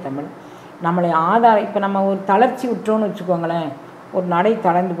அப்படிங்கிறதான் தூய தமிழ். நம்மளை ஆதாரம், இப்போ நம்ம ஒரு தளர்ச்சி விட்டோன்னு வச்சுக்கோங்களேன், ஒரு நடை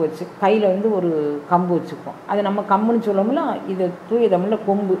தளர்ந்து போச்சு, கையில் வந்து ஒரு கம்பு வச்சுப்போம், அது நம்ம கம்புன்னு சொல்லணும்ல, இது தூய தமிழில்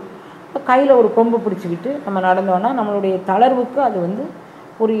கொம்பு. இப்போ கையில் ஒரு கொம்பு பிடிச்சிக்கிட்டு நம்ம நடந்தோன்னா நம்மளுடைய தளர்வுக்கு அது வந்து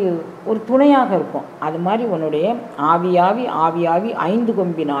ஒரு துணையாக இருக்கும். அது மாதிரி உன்னுடைய ஆவியாவி ஆவியாவி 5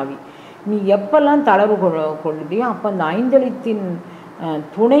 கொம்பின் ஆவி, நீ எப்பெல்லாம் தளர்வு கொள்ளுதையோ அப்போ அந்த 5 எழுத்தின்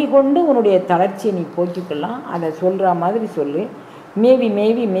துணை கொண்டு உன்னுடைய தளர்ச்சியை நீ போக்கிக்கலாம். அதை சொல்கிற மாதிரி சொல்லு. மேவி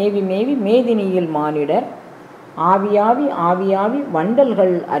மேவி மேவி மேவி மேதினியில் மானிடர் ஆவியாவி ஆவியாவி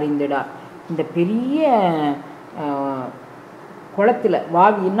வண்டல்கள் அறிந்திடார். இந்த பெரிய குளத்தில்,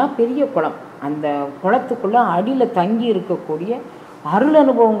 வாவின்னா பெரிய குளம், அந்த குளத்துக்குள்ளே அடியில் தங்கி இருக்கக்கூடிய அருள்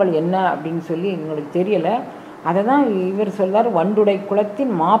அனுபவங்கள் என்ன அப்படின்னு சொல்லி எங்களுக்கு தெரியலை. அதை தான் இவர் சொல்வார், வண்டுடை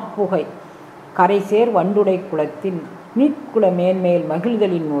குளத்தின் மாப்புகை கரைசேர் வண்டுடை குளத்தின் மீட்குள மேன்மேல்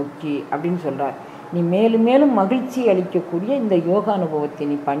மகிழ்தலின் நோக்கி அப்படின்னு சொல்கிறார். நீ மேலும் மேலும் மகிழ்ச்சி அளிக்கக்கூடிய இந்த யோகா அனுபவத்தை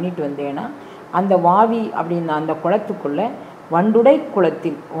நீ பண்ணிட்டு வந்தேன்னா அந்த வாவி அப்படின்னா அந்த குளத்துக்குள்ளே வண்டுடை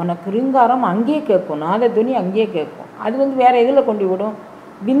குளத்தில் உனக்கு ரிங்காரம் அங்கேயே கேட்கும், நாதத்துணி அங்கேயே கேட்கும். அது வந்து வேறு எதில் கொண்டு விடும்?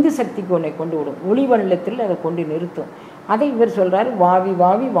 விந்து சக்திக்கு உன்னை கொண்டு விடும், ஒளி வெள்ளத்தில் அதை கொண்டு நிறுத்தும். அதை இவர் சொல்கிறார், வாவி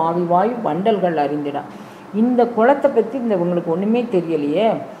வாவி வாவி வாயு வண்டல்கள் அறிந்திடா. இந்த குளத்தை பற்றி உங்களுக்கு ஒன்றுமே தெரியலையே.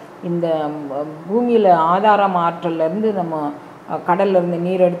 இந்த பூமியில் ஆதாரம் ஆற்றல்லேருந்து நம்ம கடல்லேருந்து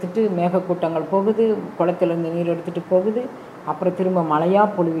நீர் எடுத்துகிட்டு மேகக்கூட்டங்கள் போகுது, குளத்துலேருந்து நீர் எடுத்துகிட்டு போகுது, அப்புறம் திரும்ப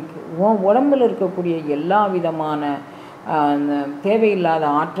மழையாக பொழிவிக்கு. உடம்பில் இருக்கக்கூடிய எல்லா விதமான தேவையில்லாத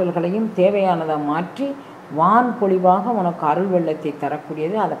ஆற்றல்களையும் தேவையானதை மாற்றி வான் பொழிவாக உனக்கு அருள் வெள்ளத்தை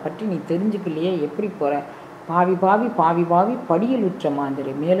தரக்கூடியது. அதை பற்றி நீ தெரிஞ்சுக்கலையே, எப்படி போகிற? பாவி பாவி பாவி பாவி படியில் உற்ற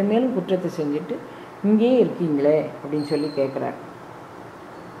மாந்திரி, மேலும் மேலும் குற்றத்தை செஞ்சுட்டு இங்கேயே இருக்கீங்களே அப்படின்னு சொல்லி கேட்குறார்.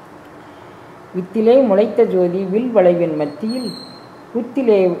 வித்திலே முளைத்த ஜோதி வில் வளைவின் மத்தியில்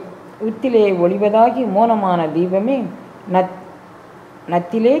உத்திலே ஒளிவதாகி மோனமான தீபமே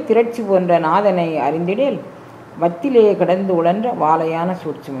நத்திலே திரட்சி போன்ற நாதனை அறிந்திடேல் வத்திலே கடந்து உழன்ற வாழையான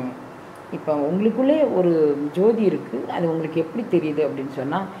சூட்சுமே. இப்போ உங்களுக்குள்ளே ஒரு ஜோதி இருக்குது, அது உங்களுக்கு எப்படி தெரியுது அப்படின்னு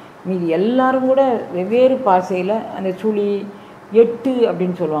சொன்னால், மீது எல்லாரும் கூட வெவ்வேறு பாசையில் அந்த சுழி 8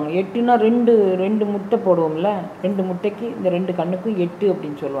 அப்படின்னு சொல்லுவாங்க. 8னா ரெண்டு முட்டை போடுவோம்ல, 2 முட்டைக்கு இந்த 2 கண்ணுக்கும் 8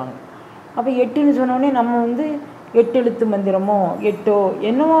 அப்படின்னு சொல்லுவாங்க. அப்போ 8ன்னு சொன்னோடனே நம்ம வந்து 8 எழுத்து மந்திரமோ 8ஓ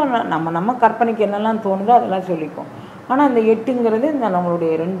என்னவோ நம்ம கற்பனைக்கு என்னெல்லாம் தோணுதோ அதெல்லாம் சொல்லிப்போம். ஆனால் அந்த 8ங்கிறது இந்த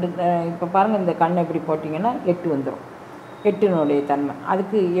நம்மளுடைய 2 இப்போ பாருங்கள், இந்த கண்ணை எப்படி போட்டிங்கன்னா 8 வந்துடும், 8னுடைய தன்மை.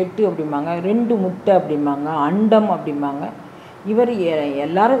 அதுக்கு 8 அப்படிம்பாங்க, 2 முட்டை அப்படிம்பாங்க, அண்டம் அப்படிம்பாங்க. இவர்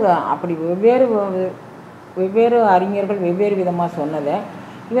எல்லாரும் அப்படி வெவ்வேறு அறிஞர்கள் வெவ்வேறு விதமாக சொன்னதை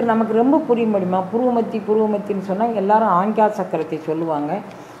இவர் நமக்கு ரொம்ப புரிய முடியுமா? புருவமத்தின்னு சொன்னால் எல்லாரும் ஆங்கா சக்கரத்தை சொல்லுவாங்க.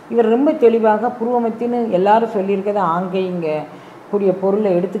 இவர் ரொம்ப தெளிவாக புருவமத்தின்னு எல்லாரும் சொல்லியிருக்கதை ஆங்கைங்க கூடிய பொருளை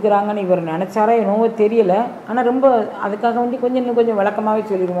எடுத்துக்கிறாங்கன்னு இவர் நினச்சாரா என்னவோ தெரியலை. ஆனால் ரொம்ப அதுக்காக வேண்டி இன்னும் கொஞ்சம் விளக்கமாகவே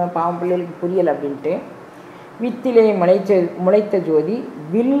சொல்லிடுவேன், பாவம் பிள்ளைகளுக்கு புரியலை அப்படின்ட்டு. வித்திலே முளைத்த ஜோதி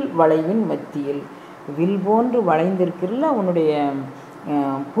வில் வளைவின் மத்தியில், வில் போன்று வளைந்திருக்கிறல்ல உன்னுடைய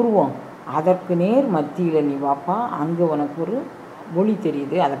புருவம், அதற்கு நேர் மத்தியில் நீ வாப்பா, அங்கே உனக்கு ஒரு ஒளி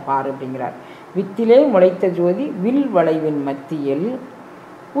தெரியுது, அதை பாரு அப்படிங்கிறார். வித்திலே முளைத்த ஜோதி வில் வளைவின் மத்தியில்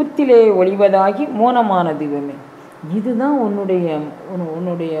உத்திலே ஒளிவதாகி மோனமான தீபமே. இதுதான்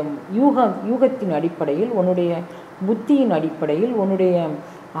உன்னுடைய யூகத்தின் அடிப்படையில், உன்னுடைய புத்தியின் அடிப்படையில், உன்னுடைய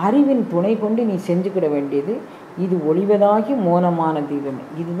அறிவின் துணை கொண்டு நீ செஞ்சுக்கிட வேண்டியது. இது ஒளிவதாகி மோனமான தீபமே.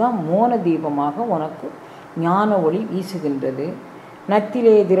 இதுதான் மோன தீபமாக உனக்கு ஞான ஒளி வீசுகின்றது.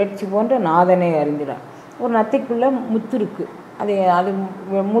 நத்திலே திரட்சி போன்ற நாதனை அறிந்திடார். ஒரு நத்தைக்குள்ளே முத்து இருக்குது, அது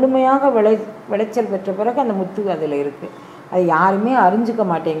முழுமையாக விளைச்சல் பெற்ற பிறகு அந்த முத்து அதில் இருக்குது. அது யாருமே அறிஞ்சிக்க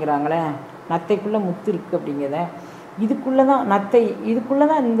மாட்டேங்கிறாங்களே, நத்தைக்குள்ளே முத்து இருக்குது அப்படிங்கிறத. இதுக்குள்ளே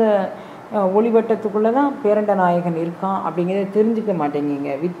தான் இந்த ஒளிவட்டத்துக்குள்ளே தான் பேரண்ட நாயகன் இருக்கான் அப்படிங்கிறத தெரிஞ்சுக்க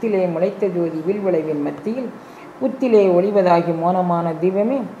மாட்டேங்கிங்க. வித்திலே முளைத்த ஜோதி வில் விளைவின் மத்தியில் உத்திலே ஒளிவதாகி மோனமான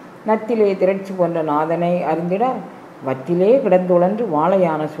தீபமே நத்திலே திரட்சி போன்ற நாதனை அறிந்திட வத்திலே கிடந்துழன்று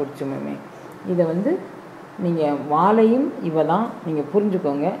வாழையான சூட்சுமே. இதை நீங்கள் வாழையும் இவ தான் நீங்கள்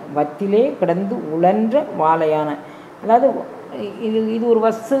புரிஞ்சுக்கோங்க. வத்திலே கிடந்து உழன்ற வாழையான, அதாவது இது ஒரு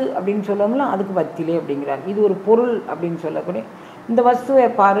வஸ்து அப்படின்னு சொல்லணும்ல, அதுக்கு வத்திலே அப்படிங்கிறார். இது ஒரு பொருள் அப்படின்னு சொல்லக்கூடிய இந்த வஸ்துவை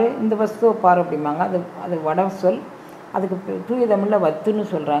பாரு, இந்த வஸ்துவை பாரு அப்படிம்பாங்க. அது வட சொல். அதுக்கு தூய தமிழில் வத்துன்னு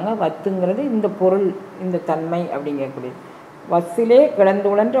சொல்கிறாங்க. வத்துங்கிறது இந்த பொருள், இந்த தன்மை அப்படிங்கக்கூடியது. வஸ்திலே கிடந்து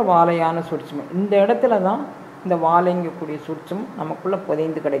உழன்ற வாழையான சூட்சுமம். இந்த இடத்துல தான் இந்த வாழைங்கக்கூடிய சூட்சம் நமக்குள்ளே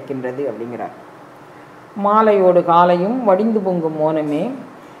புதைந்து கிடைக்கின்றது அப்படிங்கிறார். மாலையோடு காலையும் வடிந்து பொங்கும் மோனமே,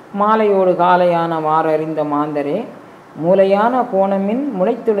 மாலையோடு காலையான வாரறிந்த மாந்தரே, மூலையான கோணமின்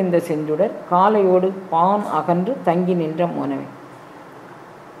முளைத்தெழுந்த செஞ்சுடர், காலையோடு பான் அகன்று தங்கி நின்ற மோனமே.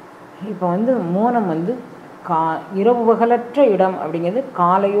 இப்போ மோனம் இரவு பகலற்ற இடம் அப்படிங்கிறது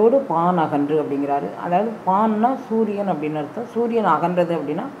காலையோடு பான் அகன்று அப்படிங்கிறாரு. அதாவது பான்னா சூரியன் அப்படின்னு அர்த்தம். சூரியன் அகன்றது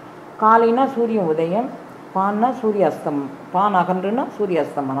அப்படின்னா காலைனா சூரியன் உதயம், பான்னா சூரிய அஸ்தமம், பான் அகன்றுன்னா சூரிய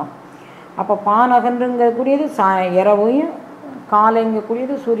அஸ்தமனம். அப்போ பான் அகன்றுங்கக்கூடியது இரவையும்,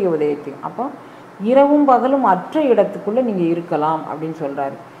 காலைங்கக்கூடியது சூரிய உதயத்தையும். அப்போ இரவும் பகலும் அற்ற இடத்துக்குள்ளே நீங்கள் இருக்கலாம் அப்படின்னு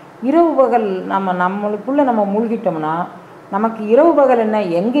சொல்கிறாரு. இரவு பகல் நம்மளுக்குள்ளே நம்ம மூழ்கிட்டோம்னா நமக்கு இரவு பகல் என்ன,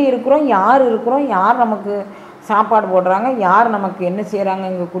 எங்கே இருக்கிறோம், யார் நமக்கு சாப்பாடு போடுறாங்க, யார் நமக்கு என்ன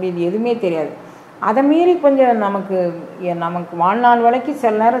செய்கிறாங்கங்கக்கூடியது எதுவுமே தெரியாது. அதை மீறி கொஞ்சம் நமக்கு வாழ்நாள் வரைக்கும்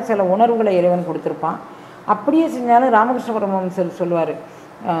சில நேரம் சில உணர்வுகளை இறைவன் கொடுத்துருப்பான். அப்படியே செஞ்சாலும் ராமகிருஷ்ண பரமஹம்சர் சொல்லுவார்,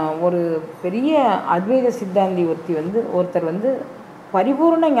 ஒரு பெரிய அத்வைத சித்தாந்தி ஒருத்தர்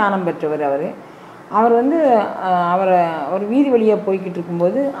பரிபூர்ண ஞானம் பெற்றவர். அவர் அவரை ஒரு வீதி வழியாக போய்கிட்டு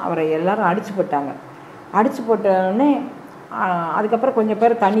இருக்கும்போது அவரை எல்லாரும் அடிச்சு போட்டாங்க. அடிச்சு போட்டோடனே அதுக்கப்புறம் கொஞ்சம்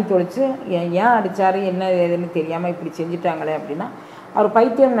பேர் தண்ணி தொளித்து ஏன் அடித்தார் என்ன ஏதுன்னு தெரியாமல் இப்படி செஞ்சுட்டாங்களே அப்படின்னா அவர்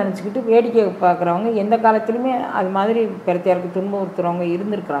பைத்தியம் நினச்சிக்கிட்டு வேடிக்கை பார்க்குறவங்க எந்த காலத்துலையுமே அது மாதிரி பிரத்தியாருக்கு துன்புறுத்துறவங்க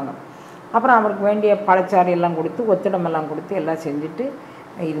இருந்திருக்கிறாங்க. அப்புறம் அவருக்கு வேண்டிய பழச்சாறு எல்லாம் கொடுத்து ஒத்தடமெல்லாம் கொடுத்து எல்லாம் செஞ்சுட்டு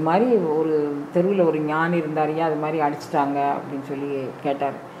இது மாதிரி ஒரு தெருவில் ஒரு ஞானி இருந்தாரியா அது மாதிரி அடிச்சிட்டாங்க அப்படின்னு சொல்லி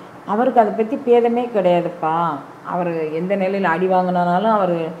கேட்டார். அவருக்கு அதை பற்றி பேதமே கிடையாதுப்பா. அவர் எந்த நிலையில் அடி வாங்கினாலும்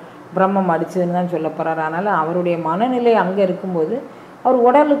அவர் பிரம்மம் அடிச்சதுன்னு தான் சொல்ல போகிறார். அதனால் அவருடைய மனநிலை அங்கே இருக்கும்போது அவர்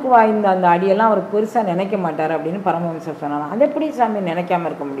உடலுக்கு வாய்ந்த அந்த அடியெல்லாம் அவர் பெருசாக நினைக்க மாட்டார் அப்படின்னு பரமஹம்சர் சொன்னாங்க. அது எப்படி சாமி நினைக்காமல்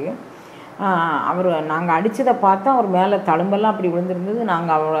இருக்க முடியும்? அவர் நாங்கள் அடித்ததை பார்த்தா அவர் மேலே தழும்பெல்லாம் அப்படி விழுந்திருந்தது.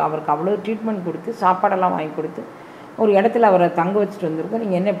 நாங்கள் அவருக்கு அவ்வளோ ட்ரீட்மெண்ட் கொடுத்து சாப்பாடெல்லாம் வாங்கி கொடுத்து ஒரு இடத்துல அவரை தங்க வச்சுட்டு வந்திருக்கோம்.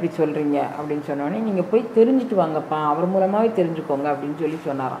 நீங்கள் என்ன இப்படி சொல்கிறீங்க அப்படின்னு சொன்னோடனே நீங்கள் போய் தெரிஞ்சுட்டு வாங்கப்பா, அவர் மூலமாகவே தெரிஞ்சுக்கோங்க அப்படின்னு சொல்லி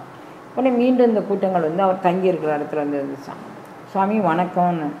சொன்னாராம். உடனே மீண்டும் இந்த கூட்டங்கள் வந்து அவர் தங்கி இருக்கிற இடத்துல வந்து இருந்துச்சான். சுவாமி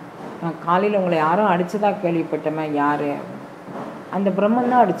வணக்கம்னு, காலையில் உங்களை யாரும் அடித்ததா கேள்விப்பட்டமே, யார்? அந்த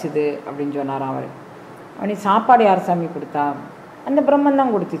பிரம்மன் தான் அடிச்சுது அப்படின்னு சொன்னாராம் அவர். உடனே சாப்பாடு யார் சாமி கொடுத்தா? அந்த பிரம்மன்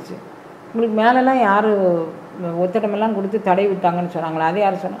தான் கொடுத்துச்சு. உங்களுக்கு மேலெல்லாம் யார் ஒத்தடமெல்லாம் கொடுத்து தடை விட்டாங்கன்னு சொன்னாங்களா, அது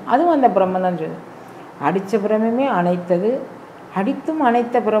யார் சொன்னாங்க? அதுவும் அந்த பிரம்மன் தான் சொல்லுது. அடித்த பிரம்மே அணைத்தது, அடித்தும்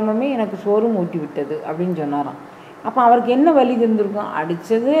அணைத்த பிரம்மே எனக்கு சோறும் ஊட்டி விட்டது அப்படின்னு சொன்னாராம். அப்போ அவருக்கு என்ன வலி இருந்திருக்கும்?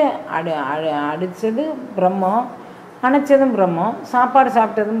 அடித்தது பிரம்மம், அணைச்சதும் பிரம்மம், சாப்பாடு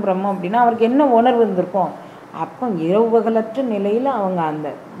சாப்பிட்டதும் பிரம்மம் அப்படின்னா அவருக்கு என்ன உணர்வு இருந்திருக்கும்? அப்போ இரவு பகலற்ற நிலையில் அவங்க அந்த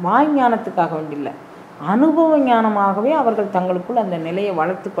வாய் ஞானத்துக்காக வேண்டியில்லை, அனுபவ ஞானமாகவே அவர்கள் தங்களுக்குள் அந்த நிலையை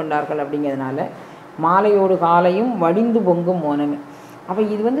வளர்த்து கொண்டார்கள். அப்படிங்கிறதுனால மாலையோடு காலையும் வடிந்து பொங்கும் மோனமே. அப்போ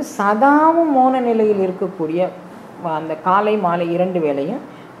இது வந்து சதாவும் மோன நிலையில் இருக்கக்கூடிய அந்த காலை மாலை 2 வேளையும்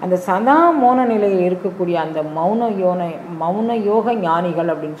அந்த சதா மோன நிலையில் இருக்கக்கூடிய அந்த மௌன யோக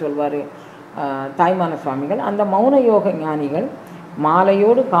ஞானிகள் அப்படின்னு சொல்வார் தாய்மான சுவாமிகள். அந்த மௌன யோக ஞானிகள்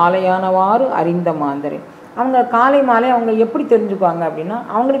மாலையோடு காலையானவாறு அறிந்த மாந்தரே. அவங்க காலை மாலை அவங்க எப்படி தெரிஞ்சுக்குவாங்க அப்படின்னா,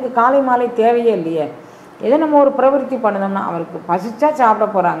 அவங்களுக்கு காலை மாலை தேவையே இல்லையே. ஏதோ நம்ம ஒரு பிரவருத்தி பண்ணணும்னா அவருக்கு பசிச்சா சாப்பிட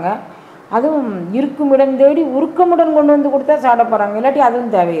போகிறாங்க, அதுவும் இருக்குமிடம் தேடி உருக்கமுடன் கொண்டு வந்து கொடுத்தா சாப்பிட போகிறாங்க, இல்லாட்டி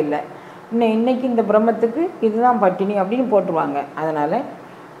அதுவும் தேவையில்லை. இன்னைக்கு இந்த பிரம்மத்துக்கு இதுதான் பட்டினி அப்படின்னு போட்டுருவாங்க. அதனால்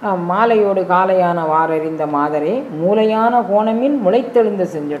மாலையோடு காலையான வாரறிந்த மாதரே மூளையான கோணமின் முளைத்தெழுந்த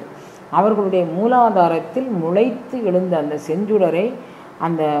செஞ்சுடர். அவர்களுடைய மூலாதாரத்தில் முளைத்து எழுந்த அந்த செஞ்சுடரை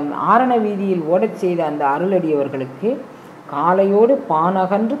அந்த ஆரண வீதியில் ஓடச் செய்த அந்த அருளடியவர்களுக்கு காலையோடு பான்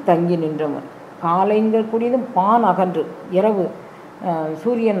அகன்று தங்கி நின்றவன். காலைங்கக்கூடியதும் பான் அகன்று இரவு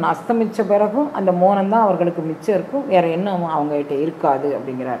சூரியன் அஸ்தமித்த பிறகும் அந்த மோனம்தான் அவர்களுக்கு மிச்சம் இருக்கும், வேறு என்ன அவங்ககிட்ட இருக்காது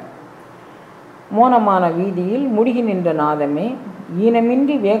அப்படிங்கிறார். மோனமான வீதியில் முடுகி நின்ற நாதமே,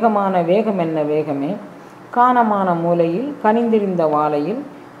 ஈனமின்றி வேகமான வேகம் என்ன வேகமே, காணமான மூலையில் கனிந்திருந்த வாழையில்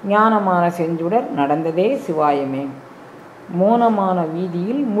ஞானமான செஞ்சுடர் நடந்ததே சிவாயமே. மோனமான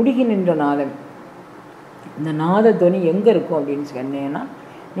வீதியில் முடுகி நின்ற நாதம். இந்த நாத துவனி எங்கே இருக்கும் அப்படின்னு சொன்னீங்கன்னா,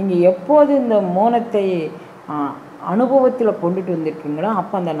 நீங்கள் எப்போது இந்த மோனத்தை அனுபவத்தில் கொண்டுட்டு வந்திருக்கீங்களோ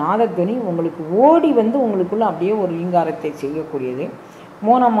அப்போ அந்த நாதத்துவனி உங்களுக்கு ஓடி வந்து உங்களுக்குள்ள அப்படியே ஒரு ஈங்காரத்தை செய்யக்கூடியது.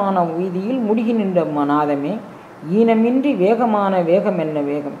 மோனமான வீதியில் முடுகி நின்ற நாதமே, ஈனமின்றி வேகமான வேகம் என்ன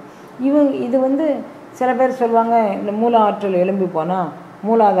வேகம். இது வந்து சில பேர் சொல்லுவாங்க, இந்த மூல ஆற்றல் எழும்பி போனால்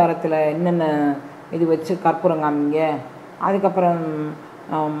மூலாதாரத்தில் என்னென்ன இது வச்சு கற்பூரம் காமிங்க, அதுக்கப்புறம்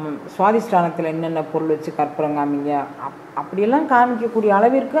சுவாதிஷ்டானத்தில் என்னென்ன பொருள் வச்சு கற்பூரம் காமிங்க, அப்படியெல்லாம் காமிக்கக்கூடிய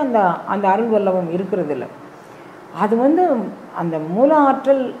அளவிற்கு அந்த அருள் வல்லவம் இருக்கிறதில்ல. அது வந்து அந்த மூல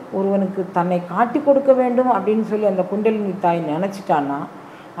ஆற்றல் ஒருவனுக்கு தன்னை காட்டி கொடுக்க வேண்டும் அப்படின்னு சொல்லி அந்த குண்டலினி தாய் நினச்சிட்டான்னா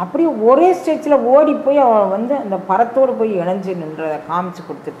அப்படியே ஒரே ஸ்டேஜில் ஓடி போய் அவள் வந்து அந்த பரத்தோடு போய் இணைஞ்சு நின்றதை காமிச்சு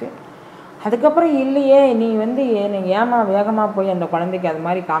கொடுத்துட்டு, அதுக்கப்புறம் இல்லையே நீ வந்து ஏமா வேகமாக போய் அந்த குழந்தைக்கு அது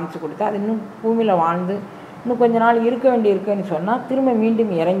மாதிரி காமிச்சு கொடுத்தா அது இன்னும் பூமியில் வாழ்ந்து இன்னும் கொஞ்ச நாள் இருக்க வேண்டியிருக்குன்னு சொன்னால் திரும்ப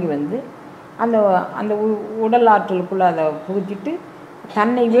மீண்டும் இறங்கி வந்து அந்த உடல் ஆற்றலுக்குள்ளே அதை புகுத்திட்டு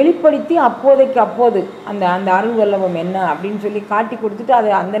தன்னை வெளிப்படுத்தி அப்போதைக்கு அப்போது அந்த அருள் வல்லவம் என்ன அப்படின்னு சொல்லி காட்டி கொடுத்துட்டு அது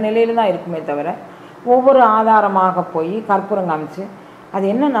அந்த நிலையில் தான் இருக்குமே தவிர ஒவ்வொரு ஆதாரமாக போய் கற்பூரம் காமிச்சு அது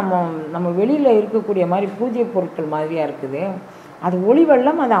என்ன நம்ம வெளியில் இருக்கக்கூடிய மாதிரி பூஜை பொருட்கள் மாதிரியாக இருக்குது. அது ஒளி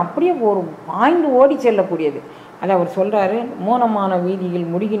வெள்ளம், அது அப்படியே ஒரு பாய்ந்து ஓடி செல்லக்கூடியது. அதை அவர் சொல்கிறாரு, மோனமான வீதியில்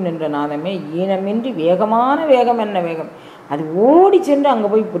முடுகி நின்ற நாதமே, ஈனமின்றி வேகமான வேகம் என்ன வேகம். அது ஓடி சென்று அங்கே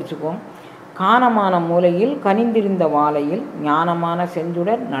போய் பிடிச்சிக்கும். காணமான மூலையில் கனிந்திருந்த வாழையில் ஞானமான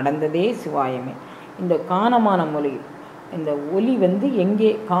செஞ்சுடர் நடந்ததே சிவாயமே. இந்த காணமான மூலையில் இந்த ஒலி வந்து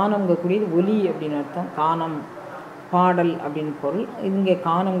எங்கே காணங்கக்கூடியது ஒலி அப்படின்னு அர்த்தம். காணம் பாடல் அப்படின்னு பொருள். இங்கே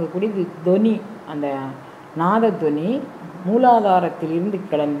காணங்கக்கூடியது துவனி, அந்த நாத துவனி மூலாதாரத்திலிருந்து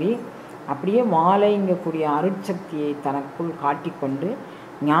கிளம்பி அப்படியே வாழைங்கக்கூடிய அருட்சக்தியை தனக்குள் காட்டிக்கொண்டு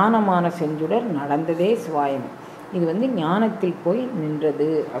ஞானமான செஞ்சுடர் நடந்ததே சிவாயமே. இது வந்து ஞானத்தில் போய் நின்றது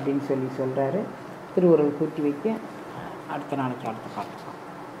அப்படின்னு சொல்கிறாரு திருவருள் கூட்டி வைக்க. அடுத்த நாளைக்கு அடுத்த பார்த்துக்கலாம்.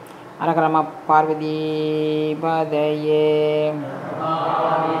 அரகரம பார்வதி பதையே.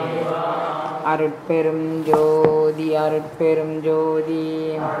 அருட்பெரும் ஜோதி அருட்பெரும் ஜோதி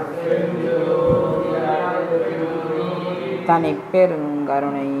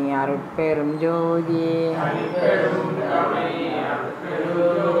தனிப்பெருங்கருணை அருட்பெரும் ஜோதி